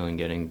like to do and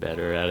getting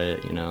better at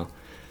it, you know?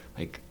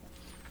 Like,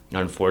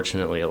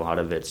 unfortunately, a lot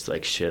of it's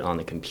like shit on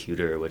the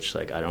computer, which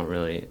like I don't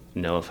really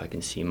know if I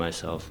can see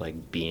myself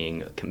like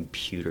being a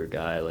computer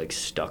guy, like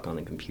stuck on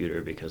the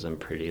computer, because I'm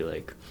pretty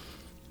like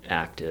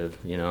active,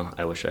 you know?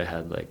 I wish I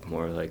had like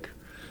more like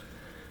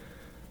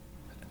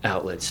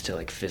outlets to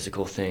like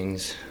physical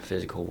things,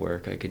 physical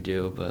work I could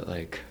do, but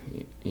like,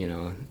 you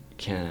know,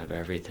 can't have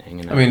everything.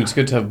 And I mean, it's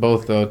good to have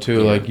both though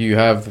too. Like you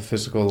have the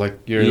physical, like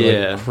you're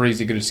like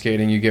crazy good at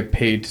skating, you get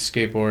paid to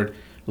skateboard.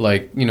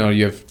 Like, you know,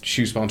 you have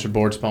shoe sponsor,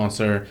 board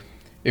sponsor.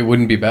 It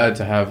wouldn't be bad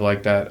to have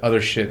like that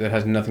other shit that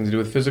has nothing to do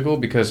with physical,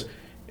 because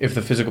if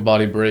the physical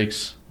body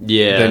breaks,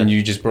 then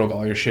you just broke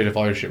all your shit if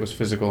all your shit was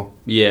physical.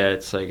 Yeah,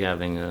 it's like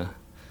having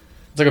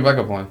it's like a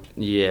backup plan.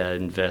 Yeah,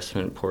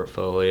 investment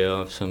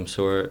portfolio of some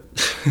sort.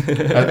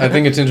 I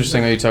think it's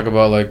interesting how you talk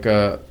about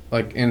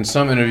like in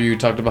some interview you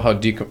talked about how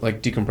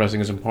decompressing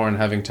is important,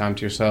 having time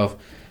to yourself,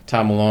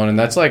 time alone, and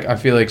that's like I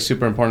feel like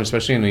super important,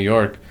 especially in New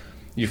York.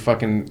 You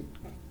fucking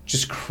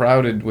just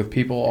crowded with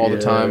people all the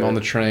time on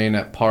the train,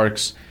 at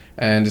parks,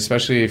 and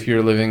especially if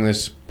you're living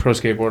this pro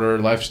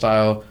skateboarder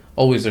lifestyle,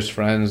 always there's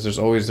friends,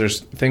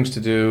 there's things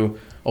to do,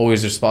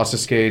 always there's spots to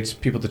skate,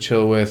 people to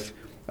chill with.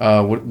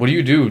 What do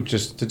you do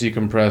just to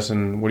decompress,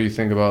 and what do you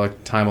think about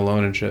like time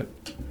alone and shit?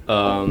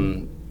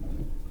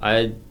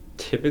 I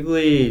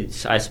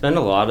spend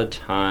a lot of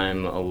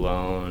time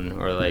alone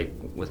or like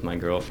with my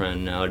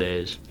girlfriend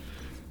nowadays.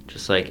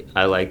 Just like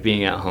I like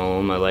being at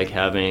home. I like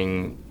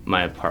having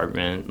my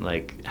apartment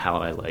like how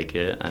I like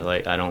it.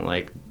 I don't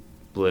like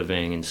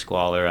living in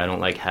squalor. I don't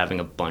like having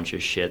a bunch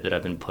of shit that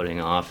I've been putting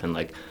off, and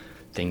like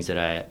things that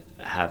I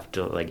have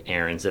to like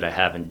errands that I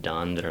haven't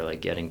done that are like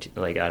getting to,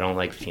 like I don't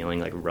like feeling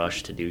like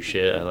rushed to do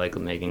shit. I like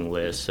making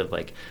lists of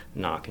like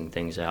knocking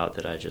things out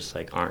that I just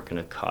like aren't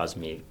gonna cause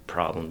me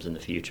problems in the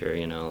future,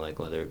 you know, like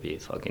whether it be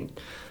fucking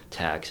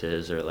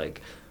taxes or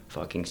like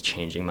fucking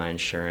changing my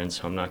insurance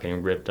so I'm not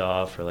getting ripped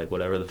off, or like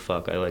whatever the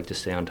fuck. I like to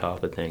stay on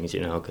top of things,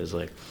 you know, because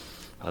like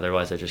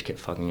otherwise I just get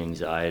fucking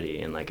anxiety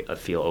and like I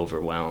feel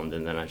overwhelmed,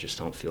 and then I just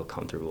don't feel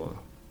comfortable.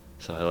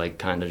 So I like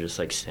kind of just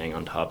like staying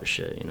on top of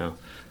shit, you know,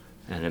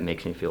 and it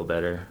makes me feel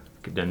better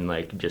than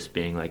like just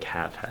being like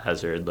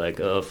haphazard, like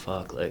oh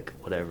fuck, like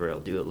whatever, I'll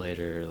do it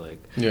later,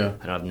 like I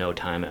don't have no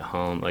time at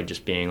home, like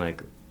just being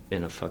like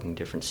in a fucking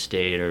different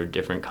state or a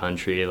different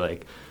country,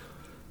 like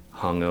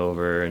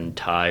hungover and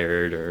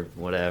tired or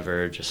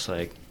whatever. Just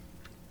like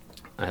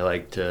I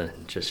like to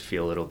just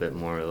feel a little bit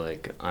more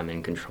like I'm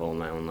in control of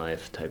my own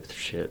life type of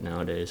shit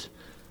nowadays.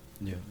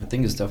 Yeah, I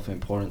think it's definitely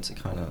important to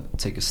kind of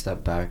take a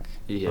step back,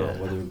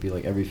 whether it be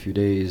like every few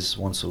days,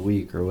 once a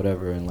week or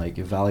whatever, and like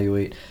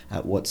evaluate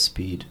at what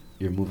speed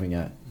you're moving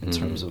at in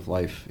terms of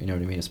life, you know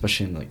what I mean?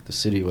 Especially in like the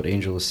city, what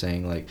Angel was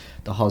saying, like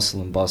the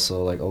hustle and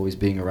bustle, like always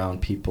being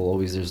around people,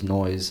 always there's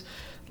noise,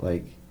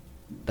 like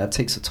that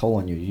takes a toll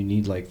on you. You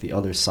need like the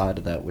other side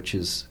of that, which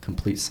is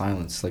complete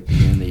silence, like the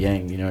yin and the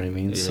yang, you know what I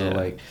mean? So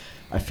like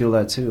I feel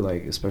that too,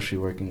 like especially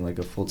working like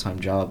a full-time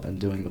job and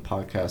doing the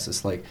podcast.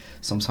 It's like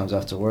sometimes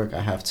after work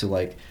I have to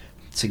like,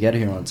 to get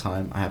here on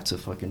time, I have to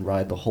fucking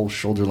ride the whole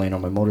shoulder lane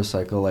on my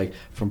motorcycle, like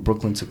from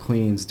Brooklyn to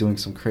Queens, doing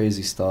some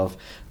crazy stuff,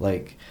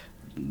 like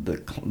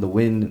the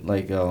wind,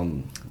 like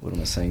what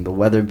am I saying? The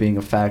weather being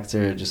a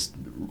factor, just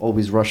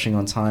always rushing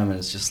on time, and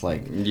it's just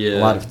like a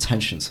lot of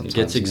tension sometimes. It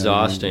gets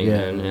exhausting, you know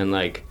what I mean? and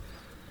like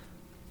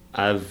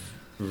I've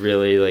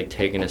really like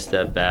taken a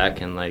step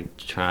back and like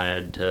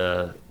tried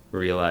to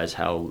realize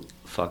how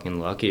fucking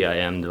lucky I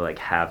am to like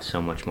have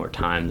so much more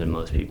time than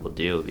most people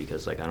do,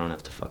 because like I don't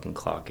have to fucking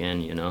clock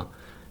in, you know?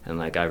 And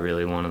like I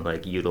really want to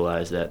like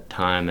utilize that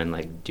time and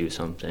like do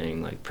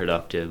something like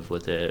productive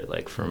with it,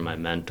 like for my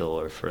mental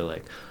or for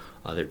like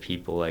other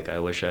people. Like I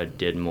wish I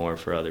did more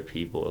for other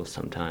people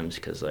sometimes,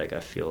 because like I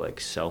feel like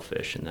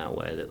selfish in that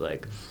way, that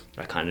like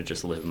I kind of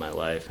just live my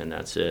life and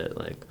that's it.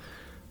 Like,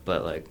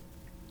 but like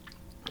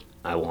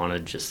I want to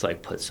just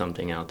like put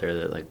something out there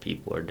that like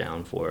people are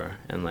down for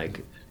and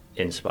like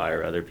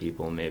inspire other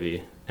people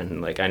maybe.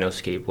 And like I know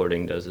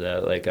skateboarding does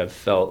that. Like I've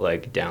felt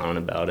like down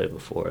about it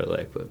before,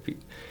 like, but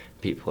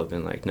people have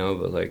been like, no,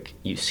 but like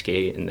you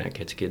skate and that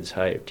gets kids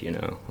hyped, you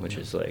know, which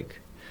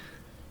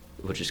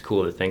is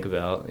cool to think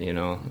about, you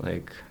know.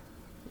 Like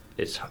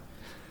it's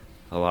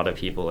a lot of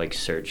people like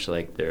search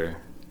like their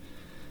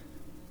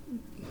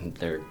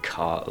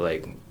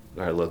like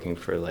are looking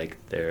for like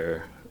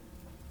their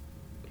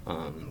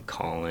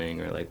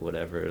calling or like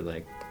whatever,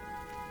 like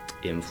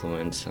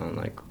influence on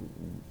like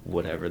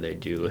whatever they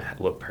do,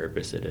 what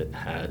purpose it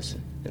has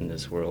in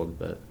this world.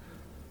 But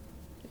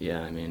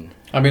yeah, I mean,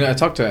 I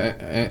talked to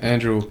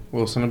Andrew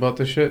Wilson about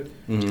this shit.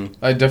 Mm-hmm.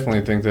 I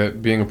definitely think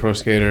that being a pro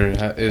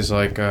skater is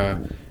like,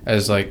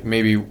 as like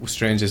maybe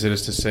strange as it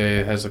is to say,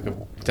 it has like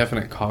a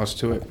definite cost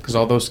to it. Because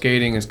although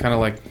skating is kind of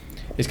like,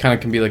 it kind of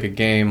can be like a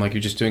game, like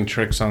you're just doing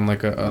tricks on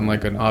like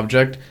an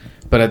object.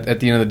 But at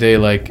the end of the day,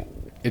 like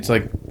it's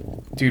like,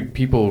 dude,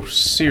 people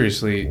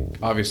seriously,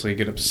 obviously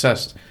get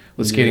obsessed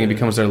with skating. It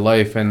becomes their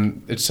life,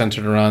 and it's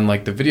centered around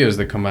like the videos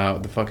that come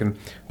out, the fucking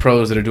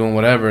pros that are doing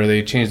whatever.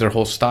 They change their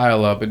whole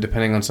style up, and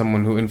depending on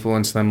someone who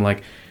influenced them,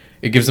 like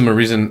it gives them a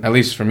reason, at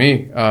least for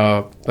me,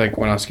 like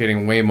when I was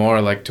skating way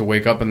more, like to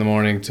wake up in the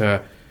morning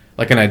to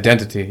like an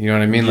identity, you know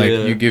what I mean? Like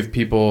you give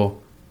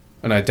people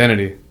an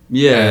identity.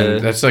 Yeah,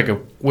 and that's like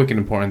a wicked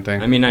important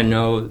thing. I mean, I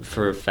know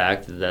for a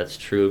fact that that's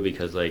true,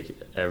 because like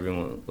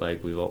everyone,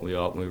 like we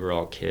were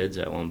all kids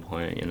at one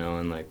point, you know,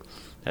 and like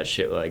that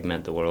shit like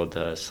meant the world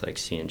to us, like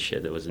seeing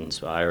shit that was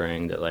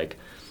inspiring, that like,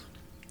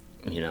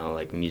 you know,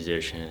 like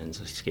musicians,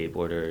 like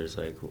skateboarders,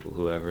 like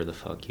whoever the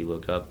fuck you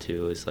look up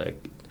to, is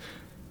like,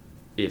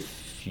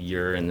 if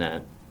you're in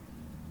that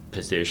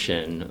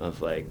position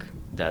of like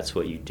that's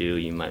what you do,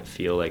 you might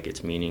feel like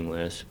it's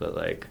meaningless, but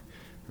like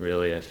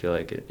really I feel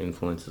like it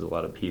influences a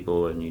lot of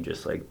people, and you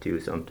just like do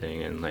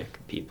something and like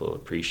people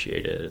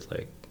appreciate it. It's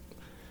like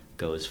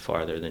goes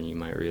farther than you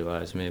might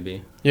realize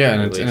maybe. Yeah,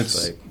 and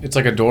it's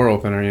like a door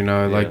opener, you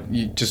know. Yeah. Like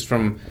you just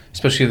from,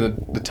 especially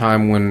the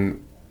time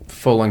when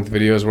full length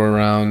videos were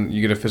around,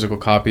 you get a physical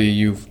copy,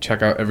 you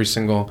check out every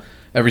single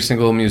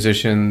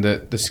musician,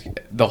 that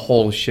the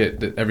whole shit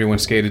that everyone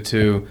skated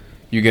to,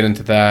 you get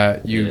into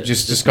that, you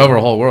just discover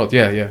a whole world.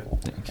 Yeah.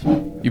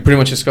 You pretty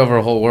much discover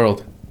a whole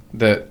world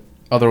that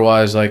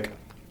otherwise, like,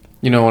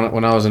 you know,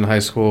 when I was in high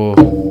school,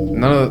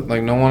 no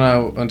one I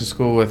went to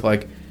school with,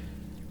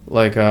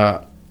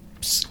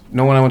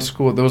 no one I went to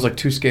school with, there was like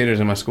 2 skaters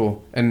in my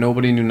school, and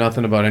nobody knew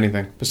nothing about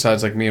anything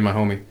besides like me and my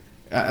homie.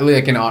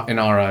 Like in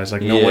our eyes,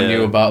 like no one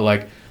knew about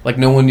like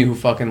no one knew who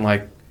fucking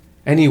like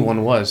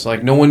anyone was.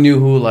 Like no one knew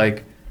who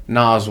like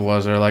Nas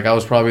was, or like I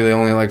was probably the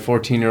only like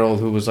 14-year-old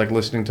who was like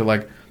listening to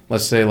like,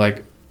 let's say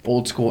like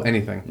old school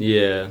anything.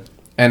 Yeah.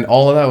 And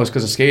all of that was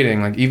because of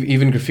skating. Like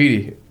even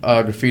graffiti,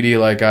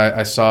 like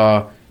I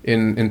saw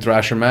in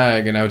Thrasher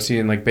Mag, and I would see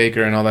in like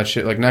Baker and all that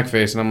shit, like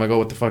Neckface, and I'm like, oh,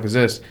 what the fuck is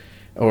this?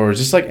 Or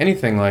just like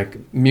anything,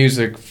 like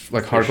music,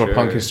 like hardcore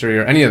punk history,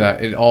 or any of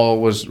that. It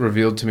all was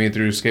revealed to me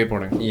through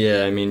skateboarding.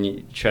 Yeah, I mean,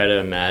 you try to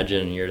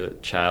imagine your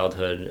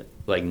childhood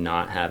like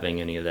not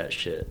having any of that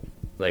shit.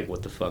 Like,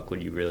 what the fuck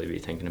would you really be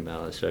thinking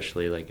about?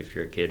 Especially like if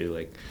you're a kid who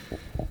like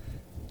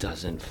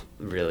doesn't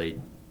really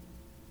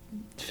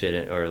fit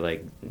in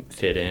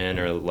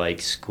or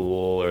like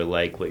school or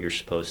like what you're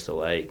supposed to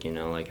like, you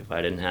know. Like if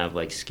I didn't have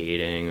like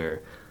skating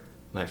or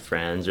my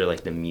friends or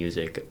like the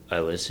music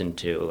I listened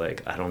to,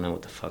 like I don't know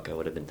what the fuck I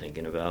would have been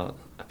thinking about.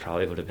 I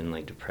probably would have been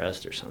like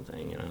depressed or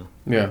something, you know.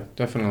 Yeah,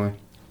 definitely.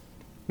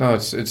 No,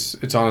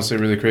 it's honestly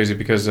really crazy,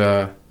 because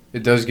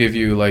it does give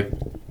you like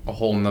a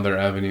whole nother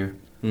avenue,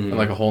 and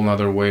like a whole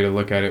nother way to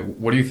look at it.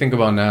 What do you think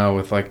about now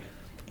with like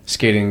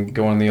skating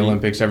going to the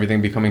Olympics,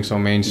 everything becoming so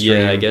mainstream?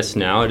 Yeah, I guess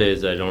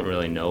nowadays I don't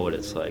really know what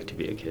it's like to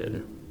be a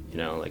kid, you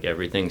know. Like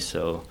everything's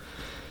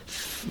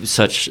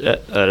such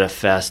at a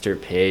faster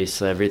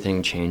pace,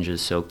 everything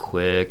changes so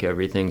quick,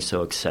 everything's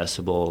so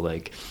accessible,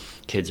 like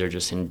kids are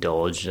just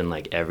indulged in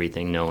like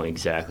everything, knowing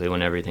exactly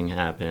when everything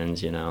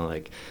happens, you know.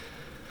 Like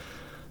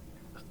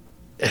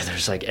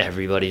there's like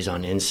everybody's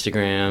on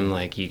Instagram,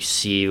 like you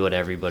see what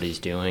everybody's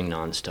doing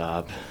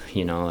nonstop,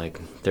 you know.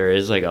 Like there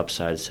is like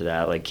upsides to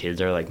that, like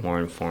kids are like more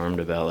informed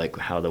about like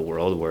how the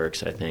world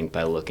works, I think,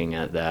 by looking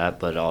at that.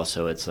 But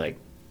also it's like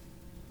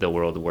the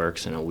world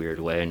works in a weird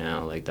way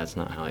now, like that's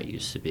not how it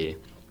used to be.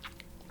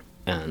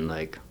 And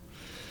like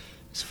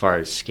as far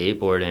as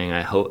skateboarding,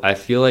 I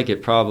feel like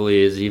it probably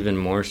is even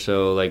more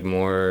so, like,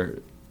 more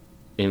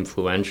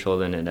influential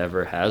than it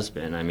ever has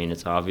been. I mean,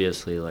 it's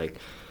obviously, like,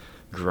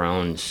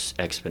 grown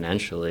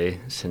exponentially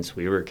since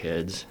we were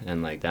kids,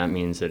 and, like, that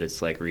means that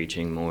it's, like,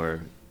 reaching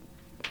more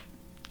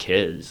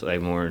kids, like,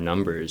 more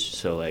numbers.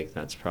 So, like,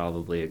 that's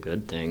probably a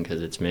good thing,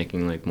 because it's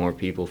making, like, more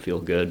people feel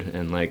good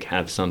and, like,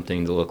 have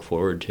something to look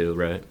forward to,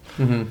 right?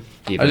 Even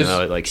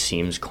though it, like,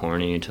 seems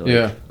corny to,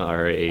 like,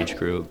 our age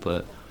group.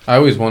 But I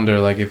always wonder,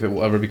 like, if it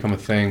will ever become a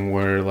thing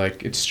where,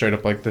 like, it's straight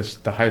up like this,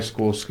 the high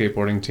school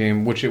skateboarding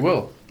team, which it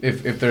will.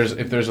 If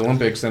there's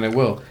Olympics, then it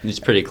will. It's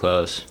pretty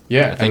close.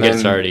 Yeah, I think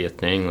it's already a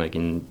thing, like,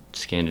 in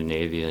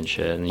Scandinavia and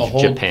shit, and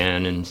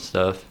Japan and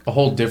stuff. A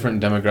whole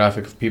different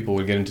demographic of people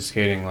would get into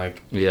skating.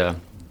 Like, yeah,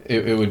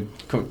 it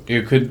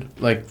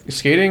could, like,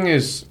 skating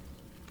is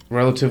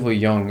relatively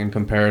young in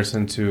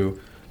comparison to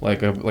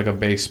like a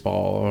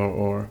baseball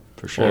or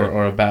for sure,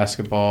 or a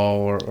basketball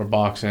or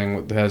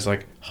boxing that has,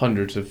 like,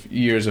 hundreds of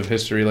years of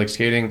history. Like,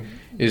 skating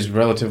is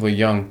relatively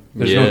young.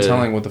 There's no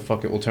telling what the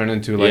fuck it will turn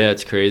into. Like, yeah,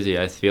 it's crazy.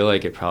 I feel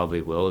like it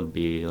probably will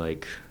be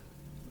like,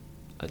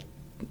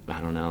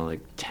 I don't know,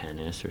 like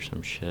tennis or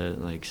some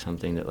shit, like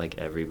something that, like,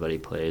 everybody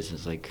plays.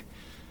 Is like,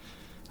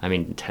 I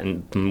mean,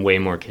 way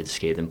more kids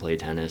skate than play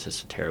tennis.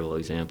 It's a terrible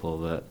example,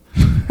 but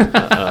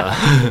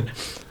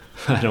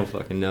I don't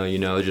fucking know. You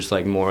know, just,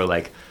 like, more,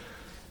 like,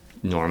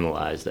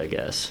 normalized, I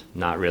guess.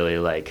 Not really,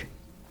 like,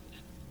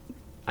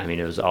 I mean,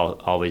 it was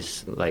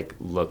always, like,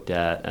 looked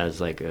at as,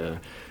 like, a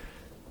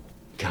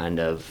kind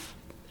of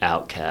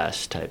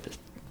outcast type of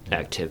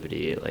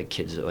activity, like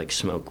kids that, like,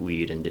 smoke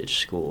weed and ditch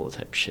school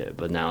type shit.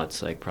 But now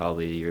it's, like,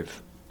 probably your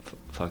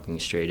fucking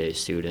straight A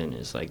student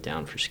is, like,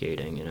 down for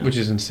skating, you know? Which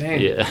is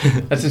insane. Yeah.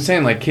 That's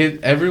insane. Like,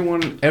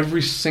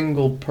 every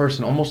single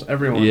person, almost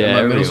everyone in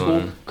my middle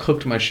school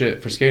cooked my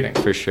shit for skating.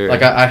 For sure.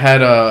 Like, I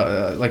had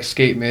like,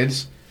 skate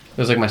mids. It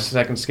was, like, my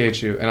second skate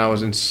shoe, and I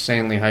was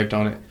insanely hyped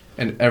on it,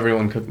 and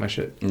everyone cooked my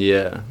shit.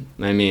 Yeah.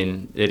 I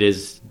mean, it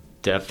is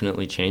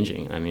definitely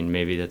changing. I mean,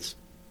 maybe that's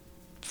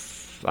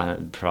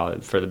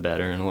probably for the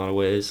better in a lot of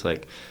ways,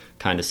 like,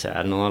 kind of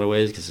sad in a lot of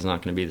ways, because it's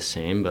not going to be the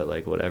same, but,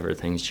 like, whatever,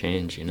 things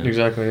change, you know?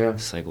 Exactly, yeah.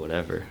 It's like,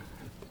 whatever.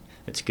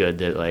 It's good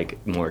that,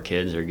 like, more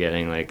kids are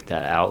getting, like,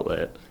 that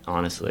outlet,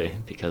 honestly,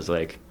 because,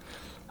 like,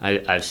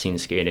 I've seen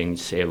skating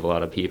save a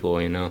lot of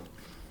people, you know?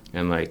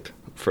 And, like,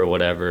 for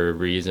whatever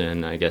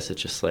reason, I guess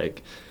it's just,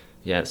 like,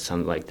 yeah,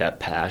 some, like, that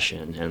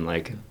passion, and,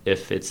 like,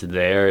 if it's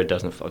there, it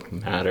doesn't fucking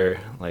matter,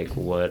 like,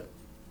 what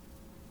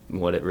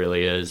it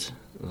really is,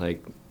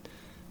 like,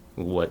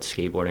 what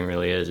skateboarding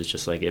really is. It's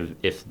just, like,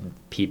 if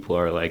people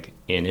are, like,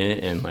 in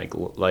it and,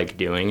 like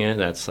doing it,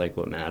 that's, like,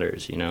 what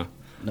matters, you know?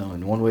 No,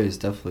 in one way, it's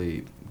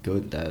definitely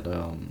good that,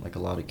 like, a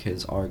lot of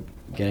kids are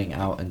getting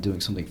out and doing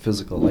something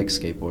physical like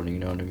skateboarding, you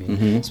know what I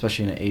mean?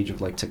 Especially in an age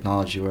of, like,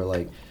 technology where,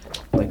 like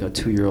a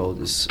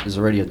 2-year-old is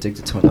already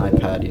addicted to an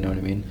iPad, you know what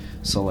I mean?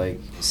 So, like,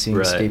 seeing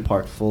a skate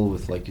park full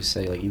with, like you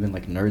say, like, even,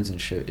 like, nerds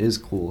and shit is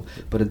cool,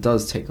 but it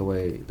does take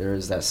away, there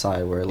is that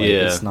side where, like,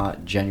 it's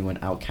not genuine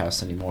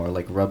outcasts anymore,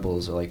 like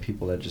rebels or, like,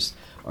 people that just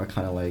are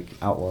kind of, like,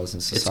 outlaws in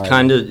society. It's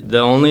kind of, the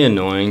only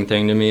annoying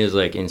thing to me is,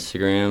 like,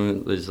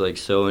 Instagram is, like,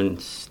 so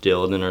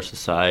instilled in our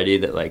society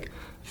that, like,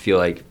 I feel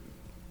like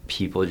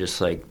people just,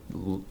 like,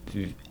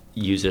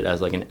 use it as,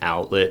 like, an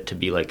outlet to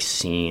be, like,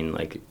 seen,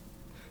 like, you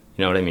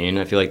know what I mean?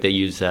 I feel like they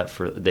use that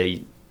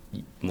they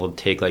will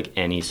take, like,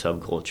 any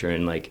subculture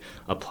and, like,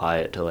 apply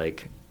it to,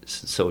 like,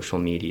 social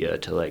media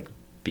to, like,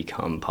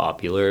 become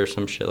popular or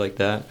some shit like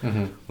that,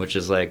 which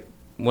is, like,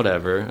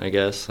 whatever, I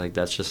guess. Like,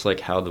 that's just,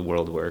 like, how the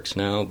world works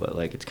now, but,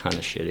 like, it's kind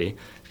of shitty.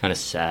 It's kind of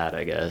sad,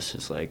 I guess.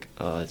 It's like,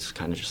 it's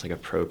kind of just, like,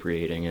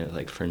 appropriating it,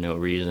 like, for no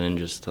reason,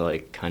 just to,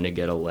 like, kind of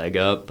get a leg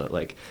up, but,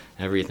 like,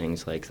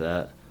 everything's like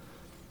that.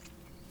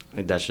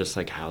 Like, that's just,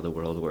 like, how the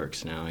world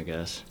works now, I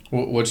guess.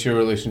 What's your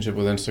relationship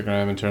with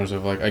Instagram in terms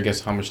of, like, I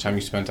guess how much time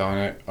you spent on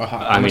it?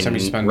 How much time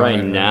you spend on it?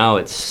 Right now,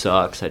 it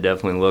sucks. I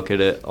definitely look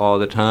at it all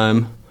the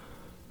time.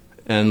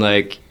 And,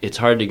 like, it's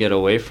hard to get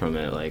away from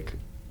it. Like,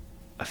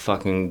 I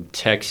fucking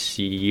text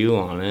you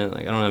on it.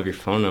 Like, I don't have your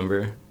phone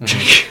number.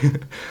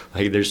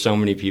 Like, there's so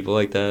many people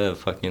like that I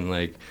fucking,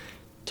 like,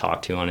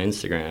 talk to on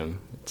Instagram.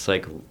 It's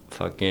like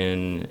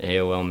fucking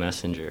AOL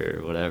Messenger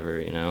or whatever,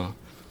 you know?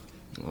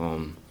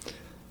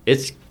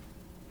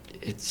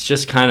 It's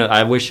just kind of,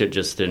 I wish it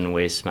just didn't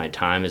waste my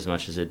time as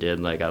much as it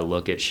did. Like, I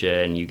look at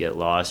shit and you get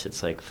lost.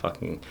 It's like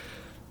fucking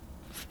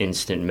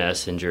instant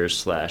messenger /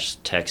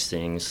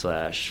 texting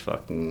 /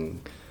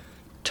 fucking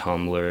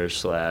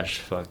Tumblr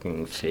 /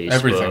 fucking Facebook.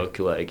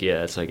 Everything. Like,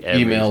 yeah, it's like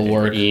everything.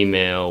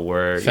 Email,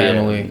 work.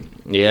 Family.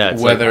 Yeah.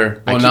 It's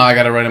weather. Like, now I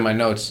got to write in my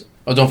notes.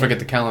 Oh, don't forget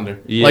the calendar.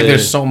 Yeah. Like,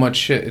 there's so much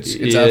shit. It's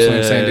absolutely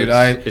insane,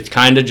 dude. It's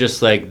kind of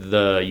just like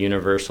the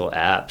universal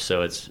app,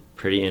 so it's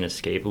pretty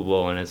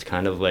inescapable, and it's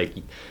kind of like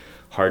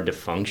hard to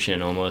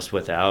function almost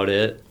without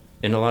it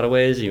in a lot of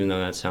ways, even though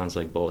that sounds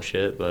like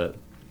bullshit, but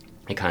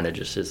it kind of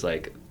just is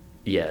like,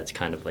 yeah, it's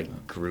kind of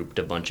like grouped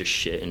a bunch of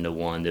shit into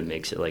one that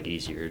makes it like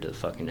easier to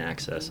fucking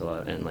access a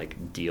lot and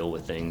like deal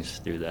with things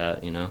through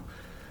that, you know?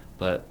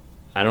 But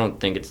I don't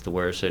think it's the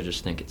worst. I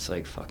just think it's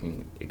like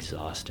fucking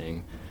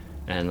exhausting.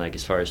 And like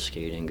as far as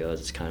skating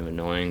goes, it's kind of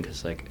annoying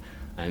because like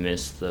I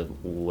miss the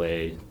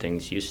way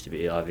things used to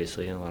be.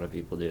 Obviously, and a lot of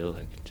people do,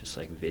 like just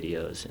like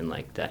videos and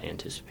like that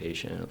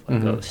anticipation of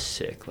like, oh,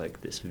 sick,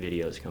 like this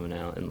video is coming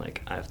out, and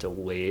like I have to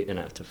wait and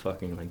I have to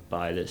fucking like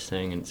buy this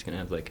thing, and it's gonna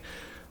have like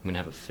I'm gonna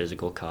have a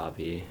physical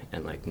copy,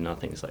 and like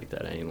nothing's like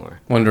that anymore.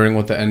 Wondering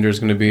what the ender's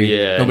gonna be.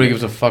 Yeah, nobody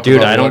gives a fuck. Dude,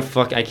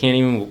 about I can't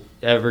even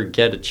ever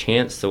get a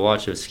chance to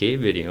watch a skate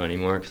video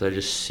anymore because I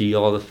just see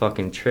all the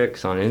fucking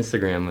tricks on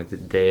Instagram like the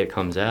day it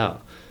comes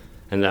out,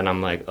 and then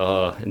I'm like,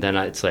 oh, and then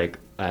it's like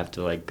I have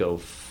to like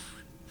go.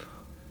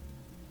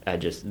 I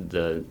just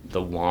the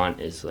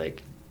want is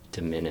like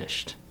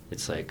diminished.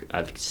 It's like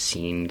I've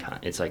seen.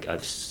 It's like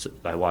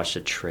I watched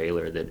a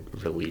trailer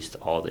that released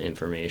all the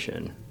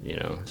information, you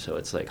know. So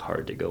it's like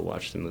hard to go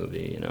watch the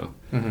movie, you know.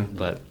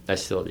 But I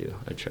still do.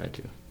 I try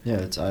to.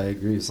 Yeah, I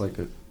agree. It's like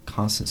a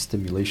constant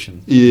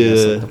stimulation. Yeah,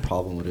 that's like the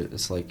problem with it.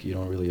 It's like you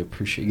don't really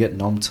appreciate. You get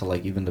numb to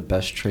like even the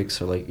best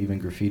tricks or like even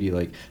graffiti,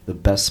 like the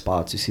best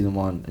spots. You see them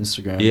on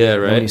Instagram. Yeah,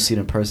 right. And when you see it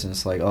in person,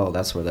 it's like, oh,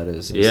 that's where that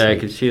is. It's yeah, like, I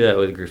could see that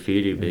with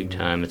graffiti big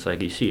time. It's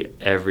like you see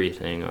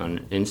everything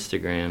on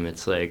Instagram.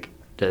 It's like.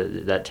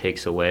 That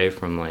takes away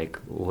from like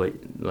what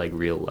like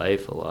real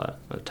life a lot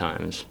of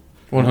times.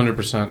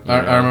 100%.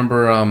 I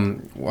remember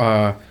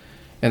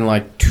in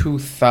like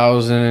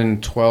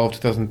 2012,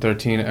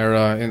 2013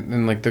 era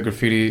in like the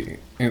graffiti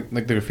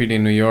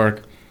in New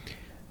York,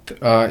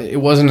 it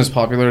wasn't as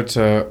popular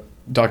to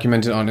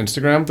document it on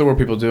Instagram. There were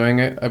people doing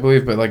it, I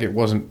believe, but like it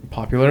wasn't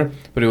popular.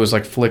 But it was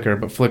like Flickr.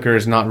 But Flickr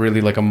is not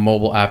really like a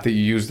mobile app that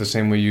you use the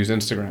same way you use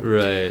Instagram.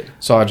 Right.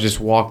 So I'd just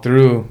walk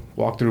through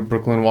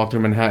Brooklyn, walk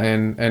through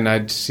Manhattan, and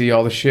I'd see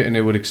all the shit, and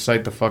it would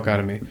excite the fuck out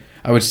of me.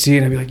 I would see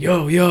it, and I'd be like,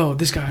 yo,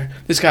 this guy.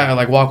 I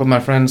like walk with my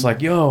friends,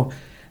 like, yo.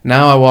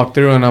 Now I walk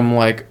through, and I'm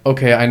like,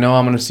 okay, I know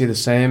I'm gonna see the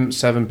same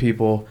 7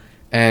 people,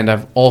 and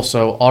I've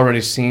also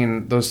already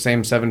seen those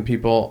same 7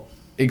 people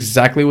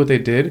exactly what they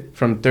did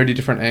from 30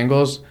 different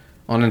angles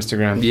on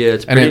Instagram. Yeah,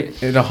 it's pretty...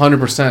 And it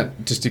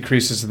 100% just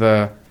decreases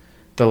the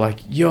like,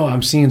 yo,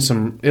 I'm seeing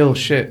some ill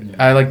shit.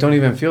 I like don't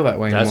even feel that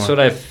way anymore. That's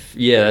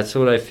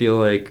what I feel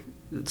like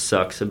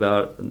sucks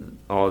about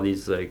all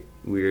these like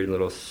weird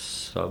little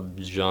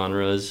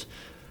subgenres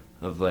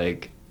of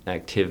like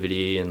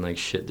activity and like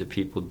shit that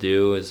people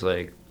do is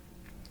like,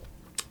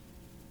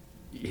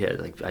 yeah,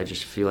 like I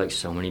just feel like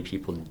so many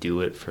people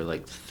do it for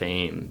like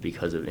fame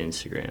because of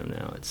Instagram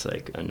now. It's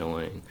like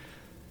annoying.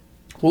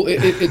 Well,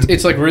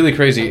 it's like really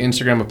crazy.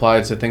 Instagram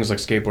applied to things like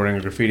skateboarding or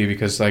graffiti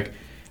because, like,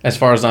 as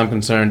far as I'm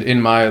concerned, in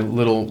my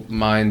little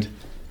mind,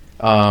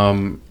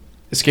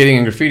 skating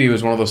and graffiti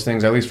was one of those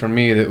things, at least for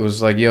me, that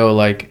was like, yo,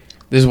 like,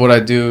 this is what I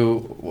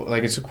do.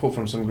 Like, it's a quote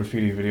from some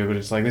graffiti video, but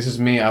it's like, this is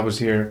me. I was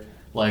here.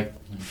 Like,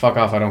 fuck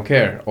off. I don't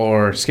care.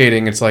 Or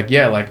skating, it's like,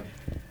 yeah, like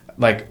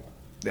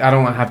I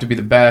don't have to be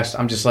the best.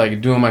 I'm just, like,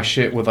 doing my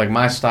shit with, like,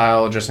 my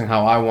style, dressing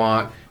how I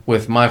want,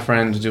 with my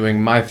friends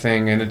doing my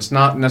thing, and it's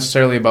not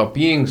necessarily about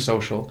being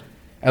social.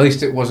 At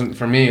least it wasn't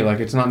for me. Like,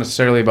 it's not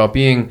necessarily about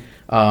being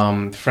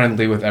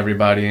friendly with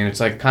everybody, and it's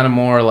like kind of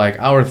more like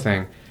our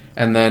thing.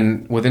 And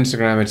then with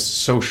Instagram, it's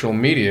social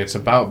media. It's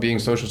about being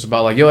social. It's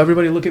about like, yo,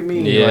 everybody look at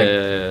me.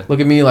 Yeah, like,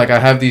 look at me. Like, I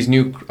have these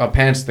new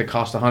pants that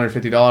cost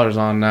 $150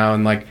 on now,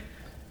 and like,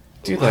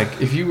 dude, like,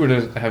 if you were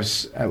to have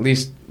at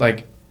least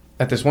like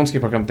at this one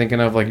skate park I'm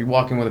thinking of, like, you're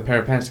walking with a pair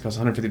of pants that cost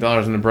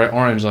 $150 in a bright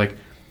orange, like.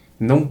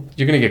 No,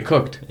 you're gonna get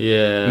cooked.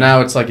 Yeah.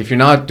 Now it's like if you're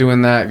not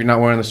doing that, if you're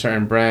not wearing a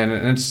certain brand,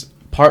 and it's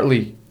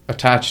partly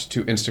attached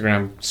to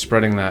Instagram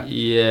spreading that.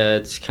 Yeah,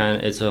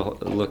 it's a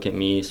look at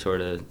me sort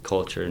of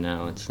culture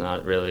now. It's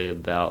not really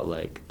about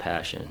like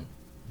passion,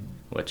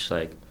 which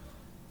like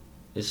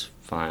is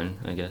fine,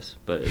 I guess,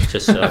 but it's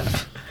just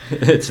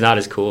it's not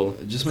as cool.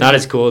 It's not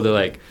as cool to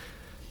like,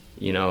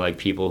 you know, like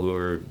people who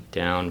are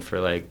down for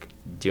like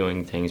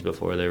doing things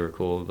before they were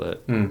cool,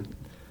 but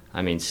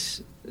I mean.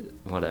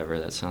 Whatever,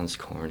 that sounds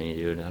corny,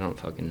 dude. I don't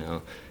fucking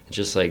know. It's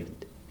just like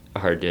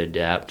hard to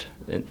adapt.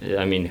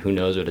 I mean, who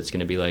knows what it's going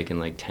to be like in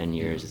like 10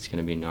 years. It's going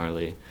to be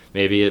gnarly.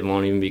 Maybe it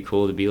won't even be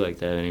cool to be like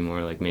that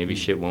anymore. Like maybe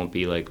shit won't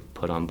be like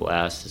put on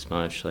blast as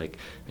much. Like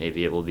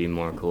maybe it will be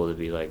more cool to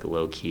be like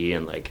low key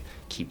and like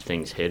keep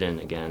things hidden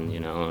again, you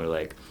know, or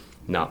like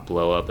not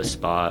blow up a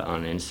spot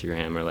on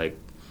Instagram or like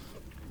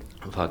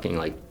fucking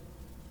like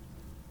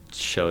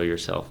show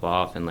yourself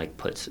off and like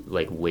put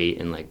like wait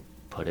and like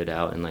put it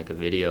out in like a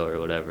video or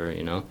whatever,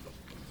 you know.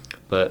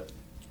 But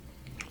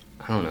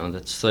I don't know,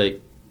 that's like,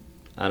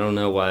 I don't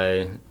know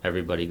why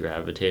everybody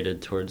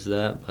gravitated towards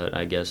that, but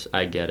I guess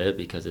I get it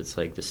because it's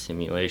like the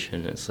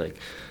stimulation. It's like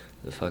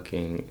the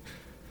fucking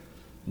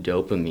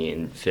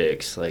dopamine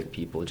fix. Like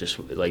people just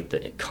like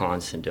the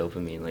constant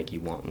dopamine. Like you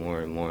want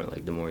more and more.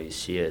 Like the more you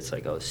see it, it's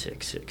like, oh,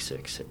 sick.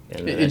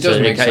 And it does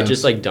make sense. It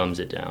just like dumbs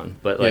it down.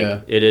 But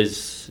like it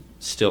is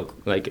still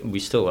like we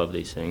still love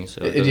these things.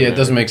 So it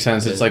doesn't make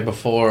sense. It's like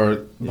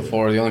before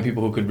the only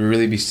people who could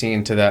really be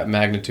seen to that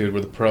magnitude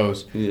were the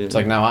pros. It's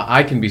like now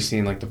I can be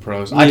seen like the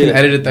pros. I can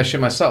edit that shit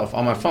myself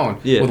on my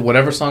phone with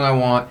whatever song I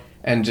want,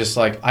 and just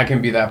like I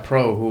can be that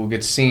pro who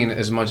gets seen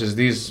as much as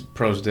these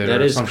pros did.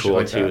 That or is some cool shit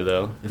like too, that.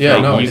 though. Yeah,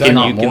 like, no, you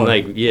exactly. can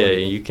like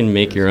you can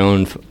make your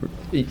own.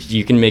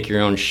 You can make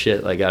your own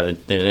shit like out of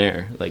thin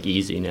air, like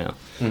easy now,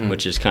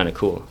 which is kind of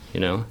cool, you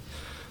know.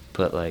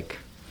 But like,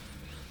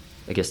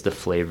 I guess the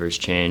flavor's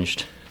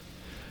changed.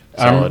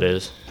 That's all it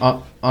is.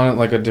 On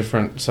like a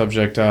different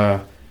subject,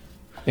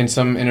 in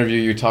some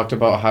interview you talked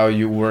about how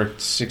you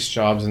worked 6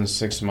 jobs in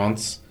 6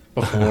 months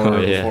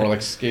before before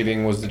like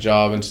skating was the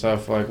job and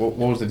stuff. Like what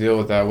was the deal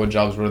with that? What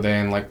jobs were they,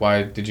 and like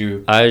why did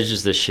you? I was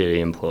just a shitty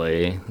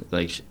employee,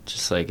 like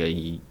just like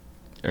a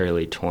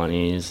early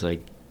 20s,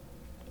 like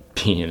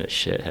being a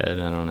shithead.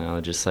 I don't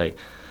know, just like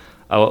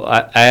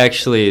I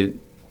actually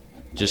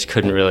just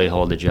couldn't really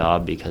hold a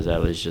job because I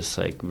was just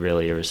like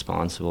really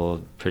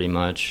irresponsible, pretty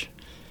much,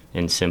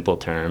 in simple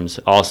terms.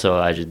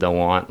 Also, the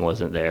want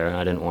wasn't there.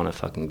 I didn't want to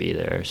fucking be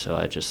there, so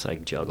I just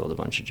like juggled a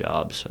bunch of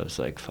jobs. So I was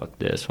like, fuck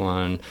this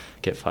one,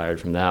 get fired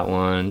from that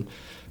one,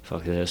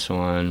 fuck this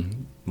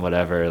one,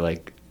 whatever.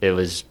 Like it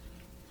was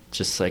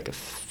just like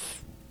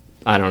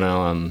I don't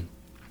know.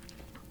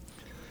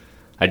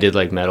 I did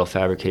like metal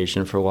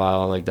fabrication for a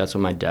while. Like that's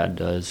what my dad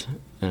does,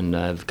 and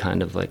I've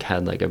kind of like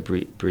had like a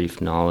brief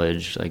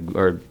knowledge, like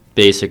or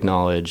basic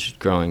knowledge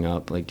growing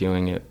up, like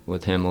doing it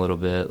with him a little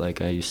bit.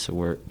 Like I used to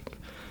work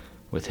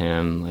with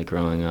him like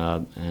growing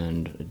up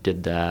and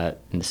did that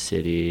in the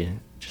city,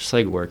 just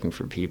like working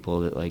for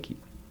people that like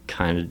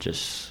kind of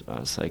just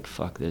I was like,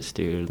 fuck this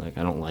dude, like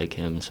I don't like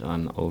him, so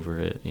I'm over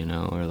it, you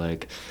know. Or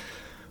like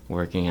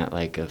working at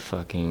like I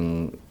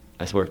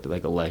worked at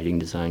like a lighting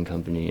design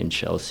company in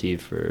Chelsea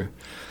for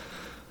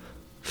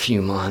a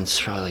few months,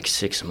 probably like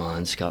 6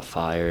 months, got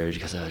fired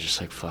because I was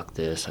just like, fuck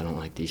this, I don't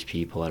like these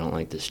people, I don't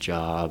like this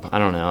job. I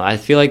don't know, I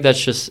feel like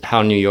that's just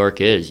how New York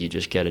is. You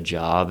just get a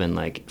job and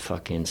like it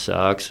fucking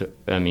sucks.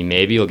 I mean,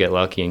 maybe you'll get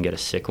lucky and get a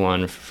sick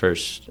one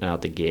first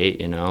out the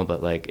gate, you know,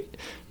 but like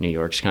New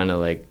York's kind of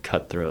like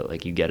cutthroat.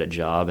 Like you get a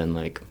job and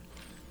like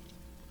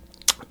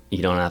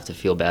you don't have to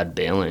feel bad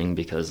bailing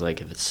because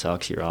like if it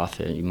sucks, you're off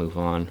it, you move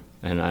on.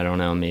 And I don't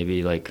know,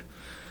 maybe like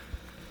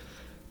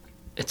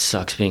it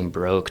sucks being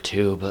broke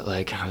too, but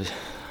like I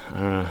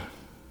don't know.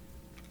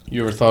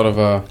 You ever thought of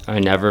I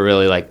never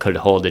really like could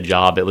hold a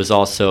job. It was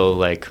also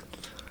like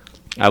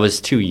I was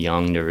too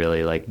young to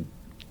really like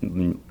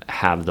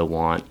have the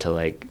want to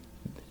like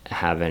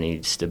have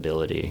any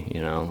stability, you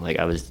know. Like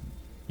I was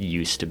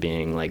used to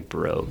being like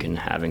broke and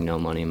having no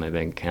money in my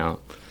bank account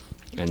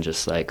and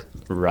just like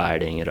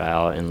riding it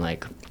out and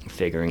like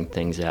figuring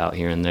things out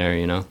here and there,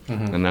 you know.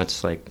 And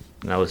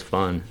that was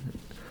fun.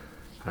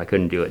 I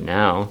couldn't do it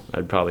now.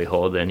 I'd probably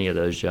hold any of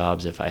those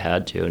jobs if I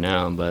had to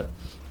now, but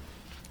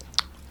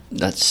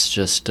that's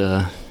just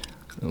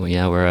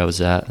where I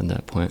was at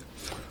that point.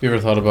 You ever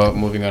thought about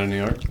moving out of New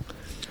York?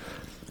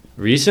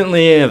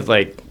 Recently I've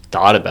like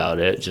thought about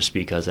it just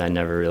because I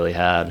never really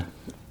had,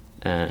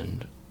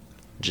 and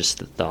just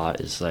the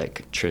thought is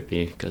like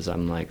trippy because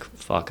I'm like,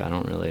 fuck, I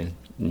don't really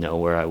know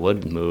where I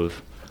would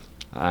move.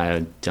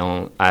 I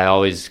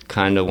always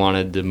kind of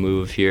wanted to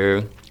move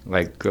here.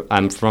 Like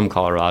I'm from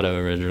Colorado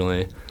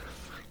originally,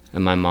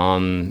 and my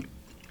mom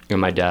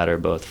and my dad are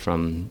both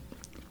from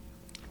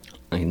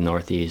like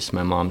Northeast.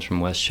 My mom's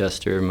from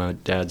Westchester, my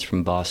dad's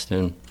from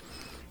Boston.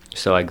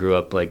 So I grew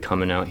up like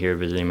coming out here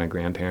visiting my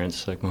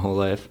grandparents like my whole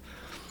life.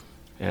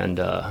 And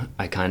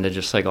I kind of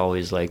just like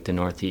always liked the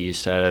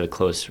Northeast. I had a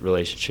close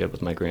relationship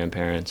with my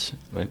grandparents.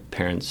 My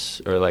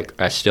parents, or like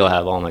I still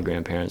have all my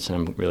grandparents and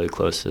I'm really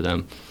close to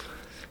them.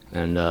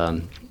 And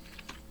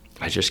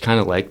I just kind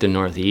of like the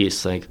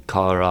Northeast. Like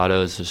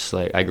Colorado is just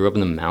like, I grew up in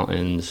the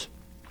mountains.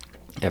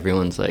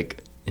 Everyone's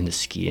like into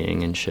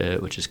skiing and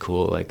shit, which is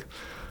cool. Like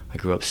I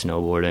grew up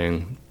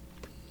snowboarding.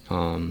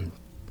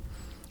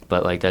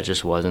 But like that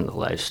just wasn't the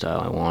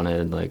lifestyle I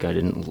wanted. Like I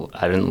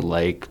didn't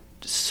like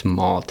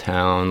small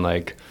town,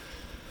 like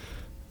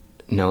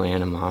no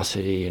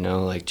animosity, you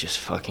know, like just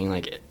fucking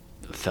like it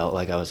felt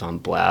like I was on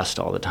blast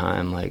all the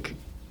time. Like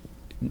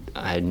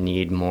I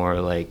need more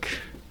like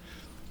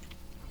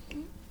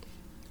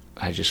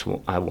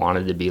I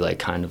wanted to be like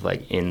kind of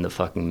like in the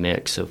fucking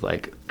mix of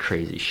like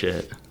crazy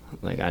shit.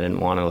 Like I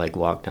didn't want to like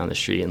walk down the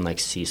street and like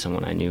see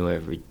someone I knew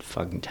every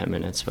fucking 10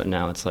 minutes, but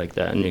now it's like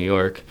that in New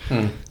York.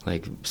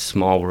 Like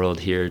small world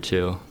here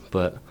too,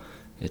 but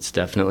it's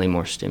definitely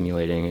more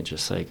stimulating. It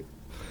just like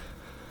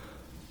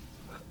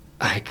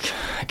I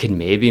could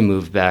maybe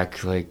move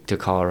back like to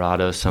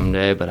Colorado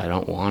someday, but I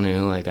don't want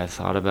to. Like I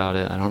thought about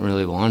it, I don't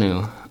really want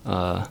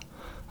to.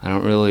 I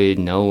don't really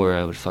know where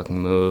I would fucking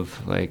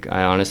move. Like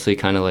I honestly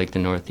kind of like the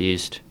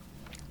Northeast.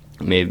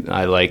 Maybe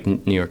I like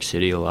New York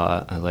City a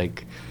lot.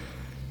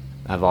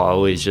 I've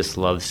always just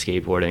loved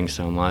skateboarding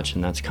so much,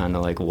 and that's kind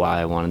of like why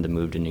I wanted to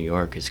move to New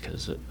York, is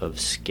because of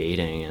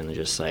skating. And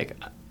just like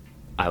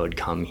I would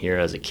come here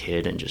as a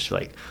kid and just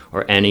like,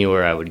 or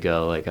anywhere I would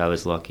go. Like I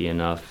was lucky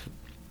enough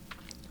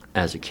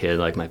as a kid,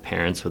 like my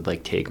parents would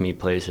like take me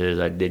places.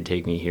 They'd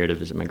take me here to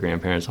visit my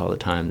grandparents all the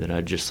time, that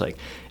I'd just like,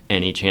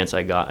 any chance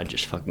I got, I'd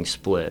just fucking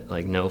split.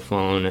 Like no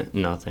phone,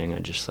 nothing.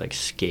 I'd just like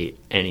skate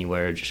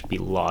anywhere, just be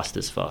lost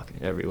as fuck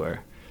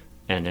everywhere.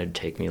 and it'd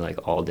take me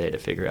like all day to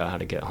figure out how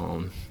to get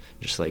home,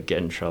 just like get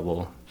in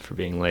trouble for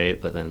being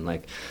late. But then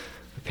like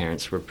my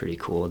parents were pretty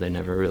cool. They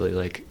never really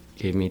like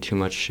gave me too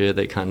much shit.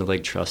 They kind of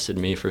like trusted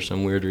me for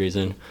some weird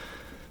reason,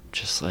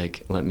 just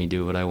like let me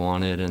do what I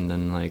wanted. And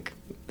then like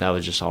that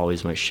was just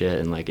always my shit.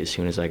 And like as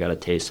soon as I got a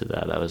taste of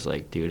that, I was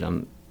like, dude,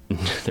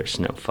 there's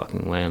no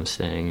fucking way I'm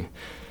staying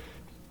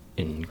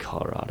in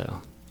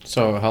Colorado.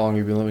 So how long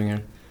have you been living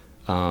here?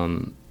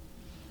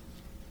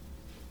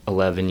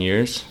 11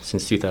 years,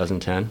 since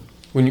 2010.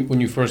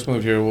 When you first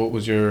moved here, what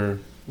was your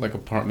like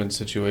apartment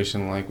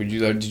situation like? Did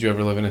you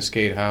ever live in a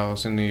skate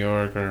house in New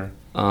York or?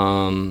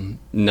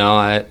 No,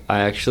 I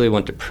actually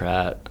went to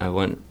Pratt. I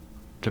went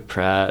to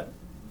Pratt.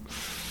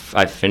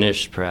 I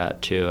finished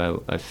Pratt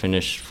too. I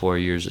finished 4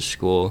 years of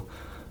school.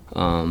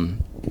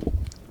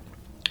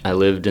 I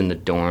lived in the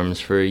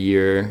dorms for a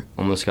year.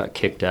 Almost got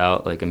kicked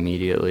out like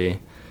immediately.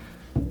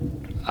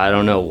 I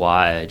don't know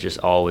why. I just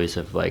always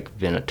have like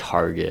been a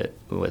target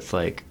with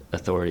like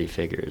authority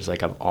figures.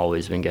 Like I've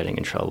always been getting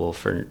in trouble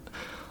for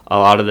a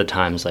lot of the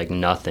times like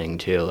nothing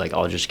too. Like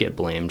I'll just get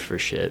blamed for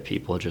shit.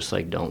 People just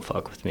like don't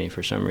fuck with me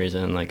for some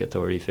reason. Like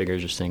authority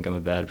figures just think I'm a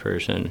bad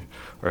person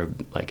or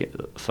like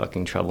a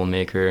fucking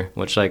troublemaker,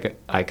 which like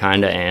I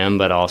kind of am,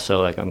 but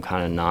also like I'm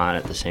kind of not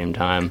at the same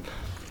time.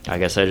 I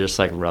guess I just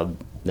like rub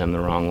them the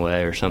wrong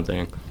way or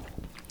something.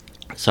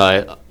 So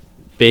I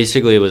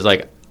basically was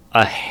like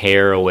a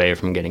hair away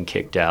from getting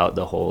kicked out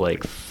the whole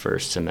like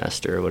first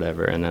semester or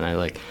whatever, and then I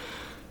like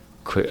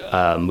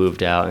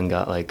moved out and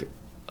got like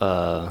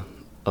a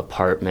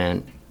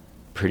apartment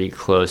pretty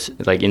close,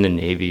 like in the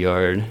Navy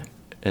Yard,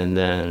 and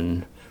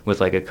then with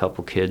like a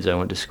couple kids I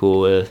went to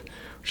school with,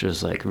 which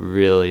was like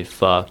really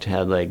fucked.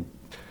 Had like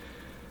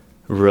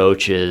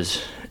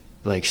roaches,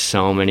 like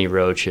so many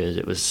roaches.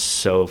 It was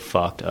so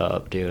fucked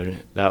up,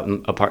 dude. That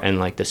apart, and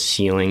like the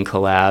ceiling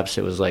collapsed.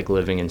 It was like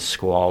living in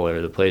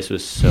squalor. The place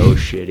was so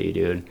shitty,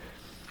 dude.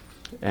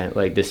 And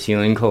like the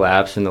ceiling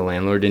collapsed and the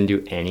landlord didn't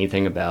do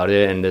anything about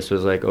it. And this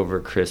was like over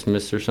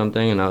Christmas or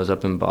something. And I was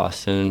up in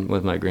Boston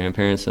with my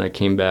grandparents, and I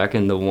came back,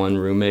 and the one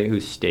roommate who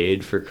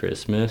stayed for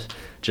Christmas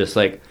just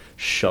like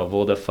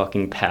shoveled a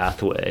fucking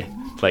pathway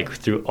like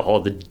through all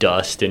the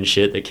dust and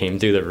shit that came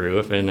through the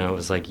roof. And I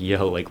was like,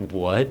 yo, like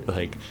what?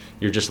 Like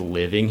you're just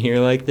living here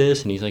like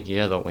this? And he's like,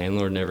 yeah, the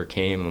landlord never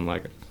came. I'm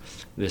like,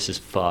 this is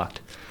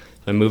fucked.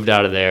 So I moved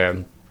out of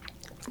there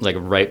like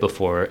right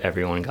before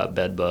everyone got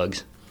bed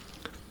bugs.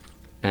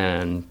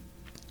 And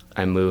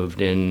I moved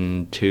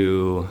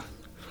into,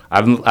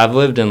 I've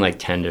lived in like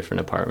 10 different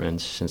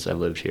apartments since I've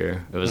lived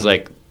here. It was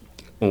like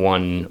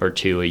 1 or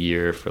 2 a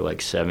year for like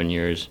 7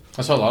 years.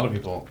 I saw a lot of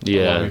people.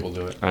 Yeah, a lot of people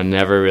do it. I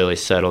never really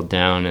settled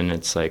down, and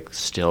it's like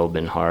still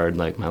been hard.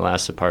 Like my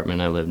last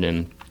apartment I lived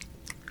in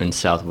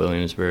South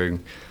Williamsburg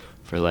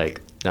for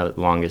like the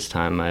longest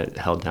time I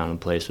held down a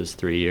place was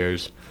 3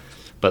 years.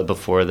 But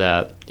before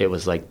that, it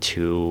was like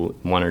 1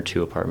 or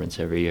 2 apartments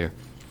every year.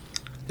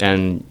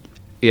 And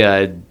yeah,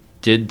 I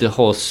did the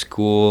whole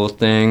school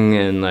thing,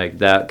 and like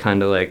that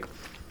kind of like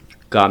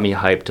got me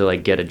hyped to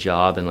like get a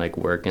job and like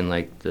work in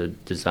like the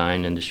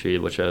design industry,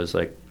 which I was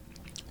like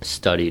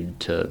studied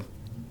to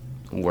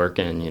work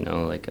in, you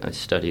know, like I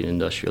studied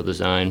industrial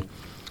design.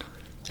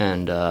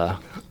 And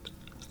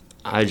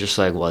I just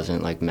like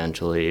wasn't like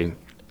mentally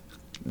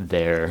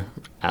there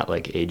at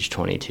like age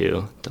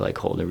 22 to like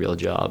hold a real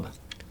job.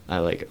 I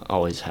like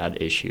always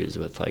had issues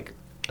with like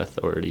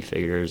authority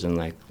figures and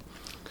like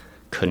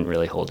couldn't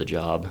really hold a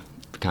job,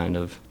 kind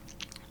of.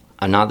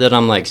 Not that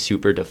I'm like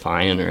super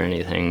defiant or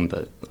anything,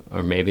 but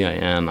or maybe I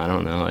am. I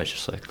don't know. I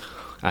just like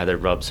either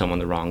rubbed someone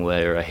the wrong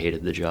way or I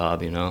hated the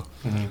job, you know.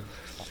 Mm-hmm.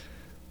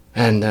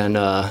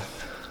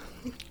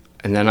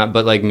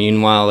 But like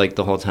meanwhile, like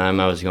the whole time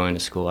I was going to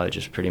school, I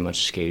just pretty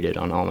much skated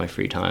on all my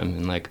free time,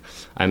 and like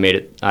I made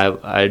it.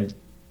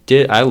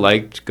 I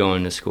liked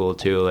going to school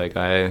too. Like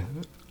I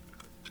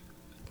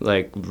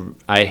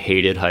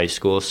hated high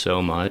school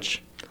so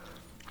much,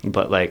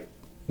 but like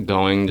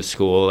going to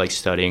school, like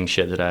studying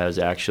shit that I was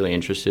actually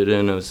interested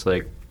in, it was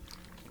like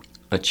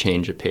a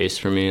change of pace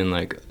for me, and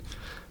like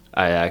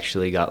I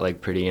actually got like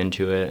pretty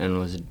into it and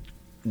was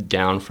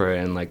down for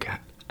it, and like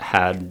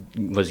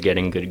was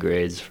getting good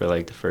grades for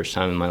like the first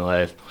time in my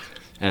life,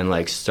 and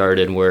like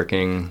started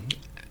working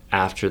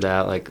after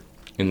that like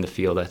in the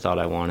field I thought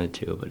I wanted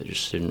to, but it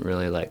just didn't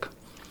really like,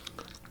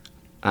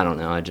 I don't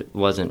know, I just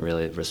wasn't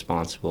really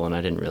responsible, and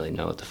I didn't really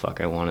know what the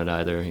fuck I wanted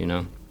either, you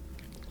know.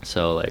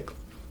 So like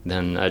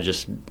then I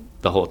just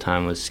the whole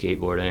time was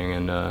skateboarding,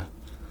 and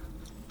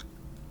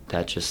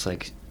that just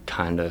like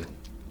kind of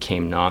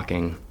came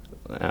knocking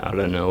out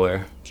of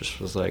nowhere.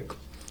 Just was like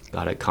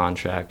got a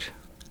contract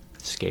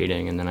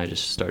skating, and then I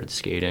just started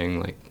skating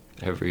like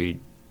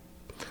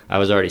I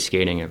was already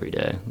skating every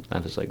day. I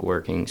was like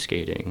working,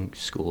 skating,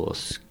 school,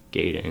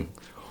 skating.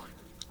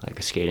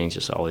 Like skating's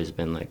just always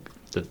been like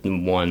the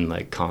one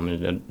like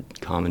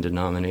common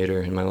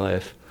denominator in my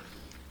life,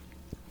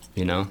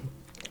 you know.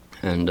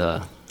 And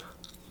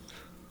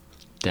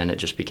then it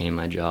just became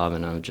my job,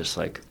 and I just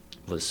like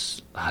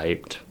was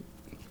hyped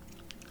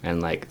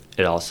And like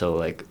it also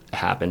like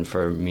happened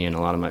for me and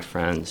a lot of my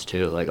friends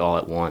too, like all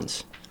at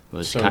once. It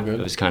was it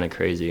was kind of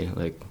crazy.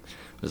 Like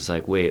it was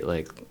like, wait,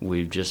 like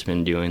we've just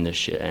been doing this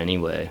shit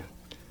anyway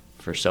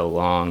for so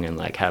long and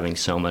like having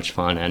so much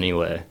fun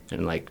anyway,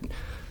 and like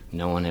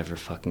no one ever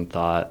fucking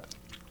thought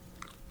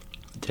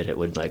that it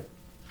would like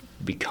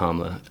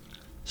become a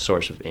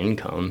source of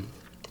income.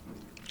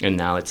 And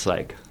now it's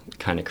like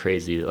kind of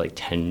crazy, like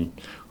 10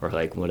 or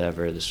like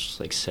whatever, this was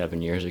like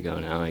 7 years ago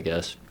now, I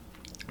guess.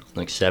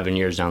 Like 7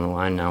 years down the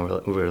line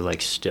now, we're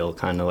like still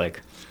kind of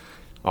like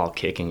all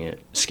kicking it,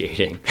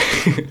 skating.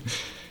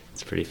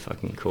 It's pretty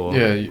fucking cool.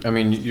 Yeah, I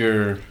mean,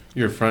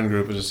 your friend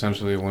group is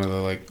essentially one of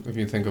the, like, if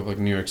you think of like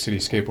New York City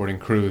skateboarding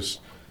crews,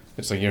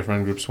 it's like your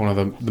friend group's one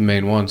of the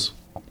main ones.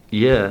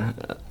 Yeah,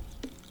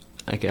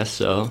 I guess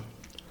so.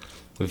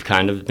 We've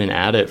kind of been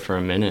at it for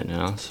a minute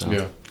now, so.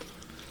 Yeah.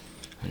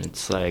 And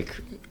it's like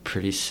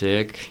pretty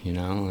sick, you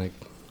know, like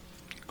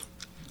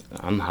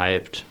I'm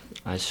hyped.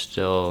 I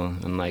still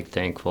am like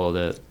thankful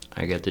that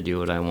I get to do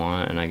what I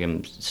want, and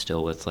I'm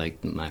still with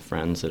like my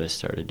friends that I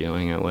started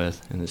doing it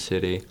with in the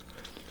city.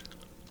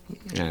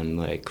 And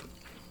like,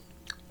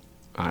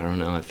 I don't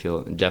know, I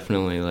feel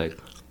definitely like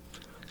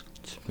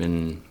it's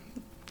been,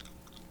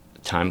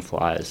 time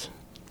flies.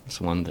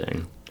 It's one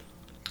thing.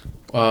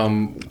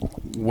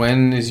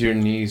 When is your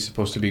knee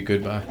supposed to be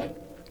good by?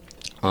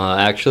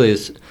 Actually,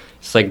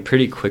 it's like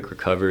pretty quick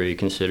recovery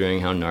considering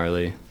how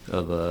gnarly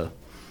of a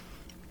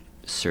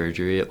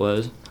surgery it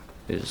was.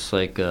 It's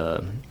like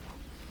a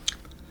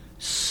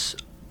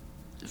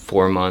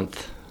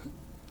 4-month,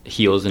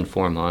 heals in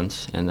 4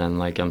 months, and then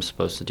like I'm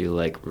supposed to do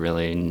like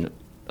really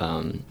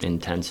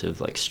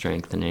intensive like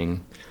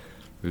strengthening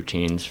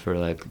routines for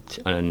like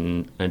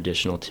an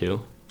additional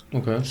 2.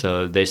 Okay.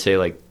 So they say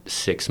like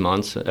 6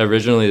 months.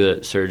 Originally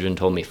the surgeon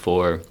told me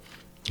 4.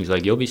 He's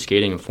like, you'll be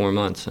skating in 4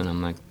 months, and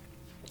I'm like,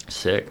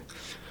 sick.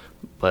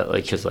 But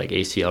like, because like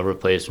ACL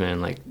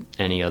replacement, like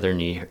any other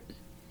knee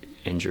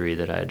injury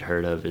that I'd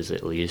heard of is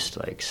at least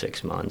like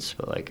 6 months,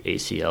 but like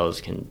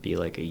ACLs can be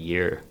like a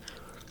year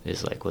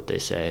is like what they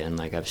say. And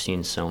like I've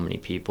seen so many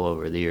people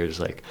over the years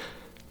like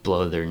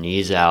blow their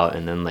knees out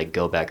and then like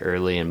go back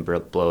early and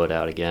blow it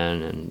out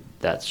again, and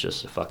that's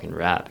just a fucking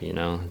wrap, you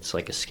know. It's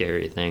like a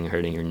scary thing,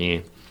 hurting your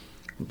knee.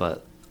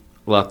 But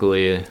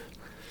luckily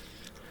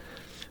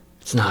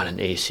it's not an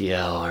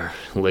ACL or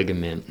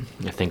ligament.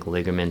 I think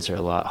ligaments are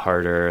a lot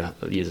harder.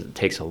 It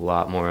takes a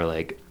lot more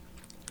like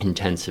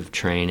intensive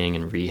training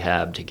and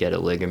rehab to get a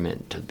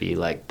ligament to be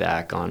like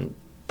back on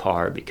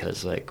par,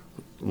 because like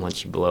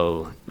once you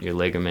blow your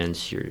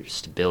ligaments, your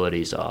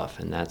stability's off,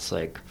 and that's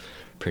like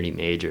pretty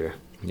major,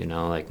 you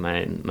know. Like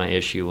my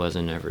issue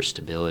wasn't ever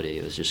stability.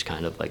 It was just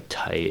kind of like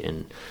tight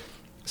and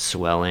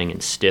swelling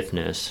and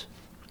stiffness.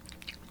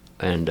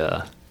 And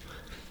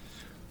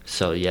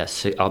so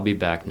yes, I'll be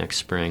back next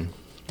spring.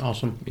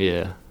 Awesome.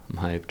 Yeah, I'm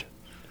hyped.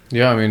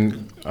 Yeah, I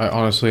mean, I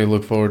honestly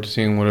look forward to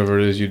seeing whatever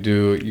it is you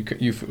do.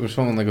 You were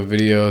filming like a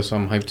video, so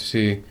I'm hyped to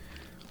see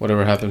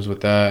whatever happens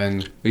with that.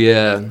 And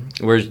yeah,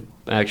 we're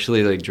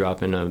actually like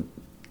dropping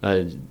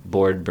a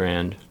board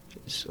brand.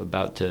 It's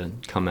about to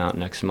come out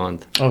next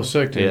month. Oh,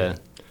 sick, dude. Yeah.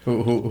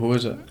 Who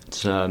is it?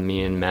 It's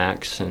me and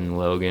Max and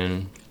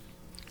Logan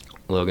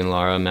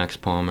Lara, Max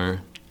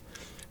Palmer,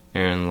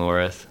 Aaron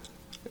Loreth,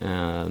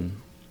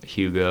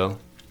 Hugo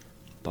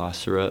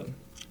Bosserup,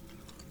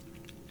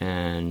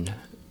 and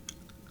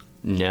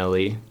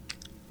Nelly,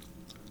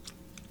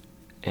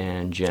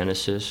 and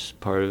Genesis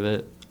part of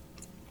it,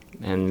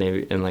 and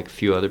maybe and like a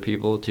few other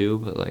people too.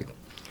 But like,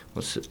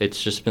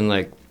 it's just been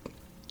like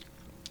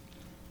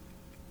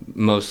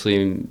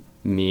mostly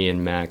me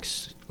and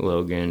Max,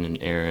 Logan, and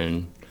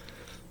Aaron,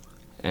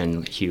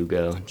 and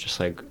Hugo. Just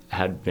like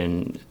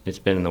it's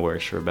been in the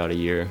works for about a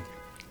year,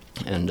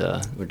 and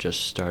we're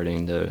just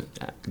starting to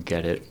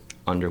get it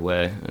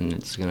underway, and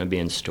it's gonna be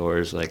in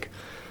stores like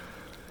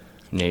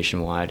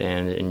nationwide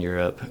and in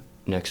Europe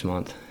next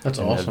month. That's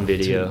awesome.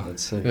 Video. Dude,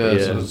 that's sick. Yeah,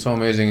 yeah. So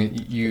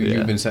amazing.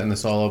 You've been setting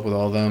this all up with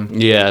all of them.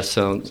 Yeah,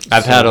 so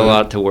I've had a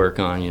lot to work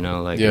on, you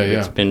know, like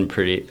it's been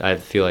I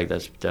feel like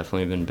that's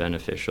definitely been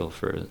beneficial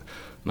for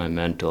my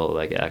mental,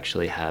 like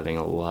actually having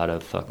a lot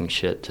of fucking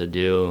shit to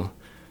do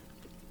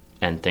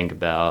and think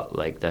about.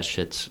 Like that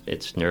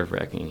it's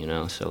nerve-wracking, you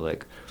know. So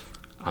like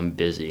I'm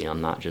busy.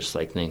 I'm not just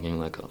like thinking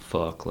like, oh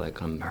fuck,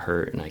 like I'm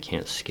hurt and I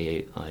can't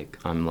skate. Like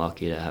I'm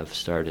lucky to have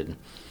started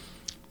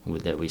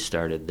we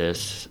started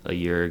this a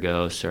year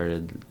ago,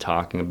 started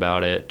talking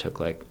about it.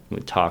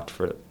 We talked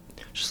for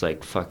just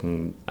like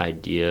fucking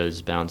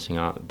ideas, bouncing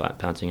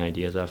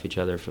ideas off each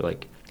other for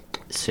like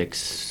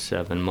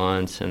 6-7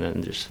 months, and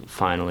then just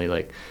finally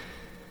like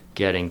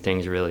getting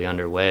things really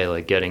underway,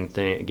 like getting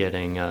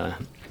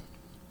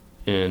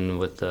in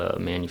with the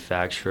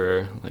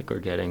manufacturer, like we're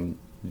getting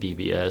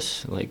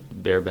BBS, like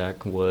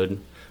bareback wood,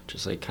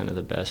 just like kind of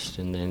the best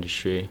in the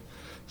industry.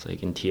 It's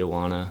like in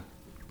Tijuana.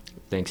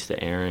 Thanks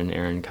to Aaron.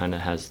 Aaron kind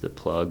of has the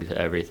plug to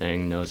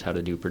everything, knows how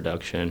to do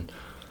production,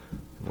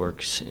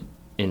 works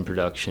in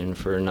production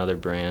for another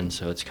brand,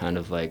 so it's kind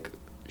of like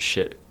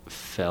shit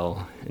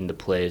fell into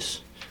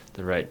place at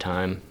the right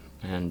time.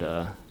 and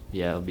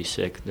yeah, it'll be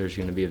sick. There's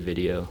gonna be a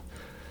video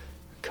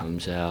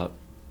comes out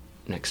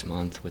next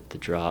month with the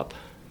drop.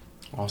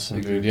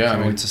 Awesome, dude. Yeah,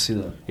 Can't wait to see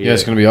that. Yeah,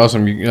 it's gonna be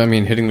awesome. I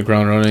mean, hitting the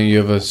ground running. You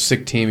have a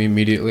sick team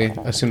immediately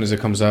as soon as it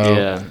comes out.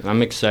 Yeah,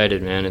 I'm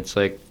excited, man. It's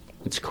like,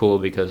 it's cool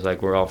because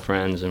like we're all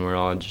friends and we're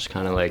all just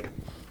kind of like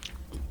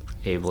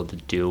able to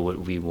do what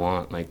we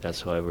want. Like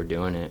that's why we're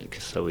doing it,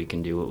 so we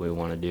can do what we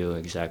want to do,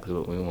 exactly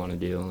what we want to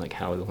do, like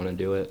how we want to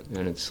do it.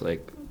 And it's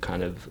like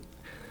kind of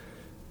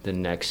the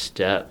next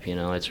step, you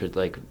know. It's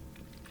like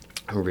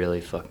I'm really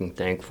fucking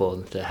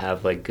thankful to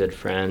have like good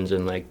friends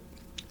and like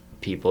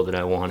people that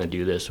I want to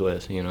do this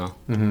with, you know.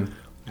 Mm-hmm.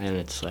 And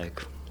it's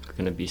like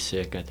gonna be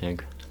sick, I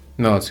think.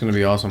 No, it's gonna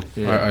be awesome.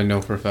 Yeah. I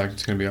know for a fact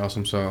it's gonna be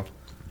awesome. So,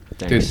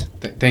 Thanks.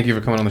 dude, thank you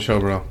for coming on the show,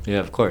 bro. Yeah,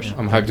 of course.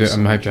 I'm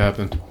hyped to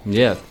happen.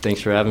 Yeah,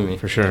 thanks for having me.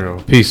 For sure.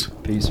 Peace.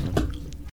 Peace, man.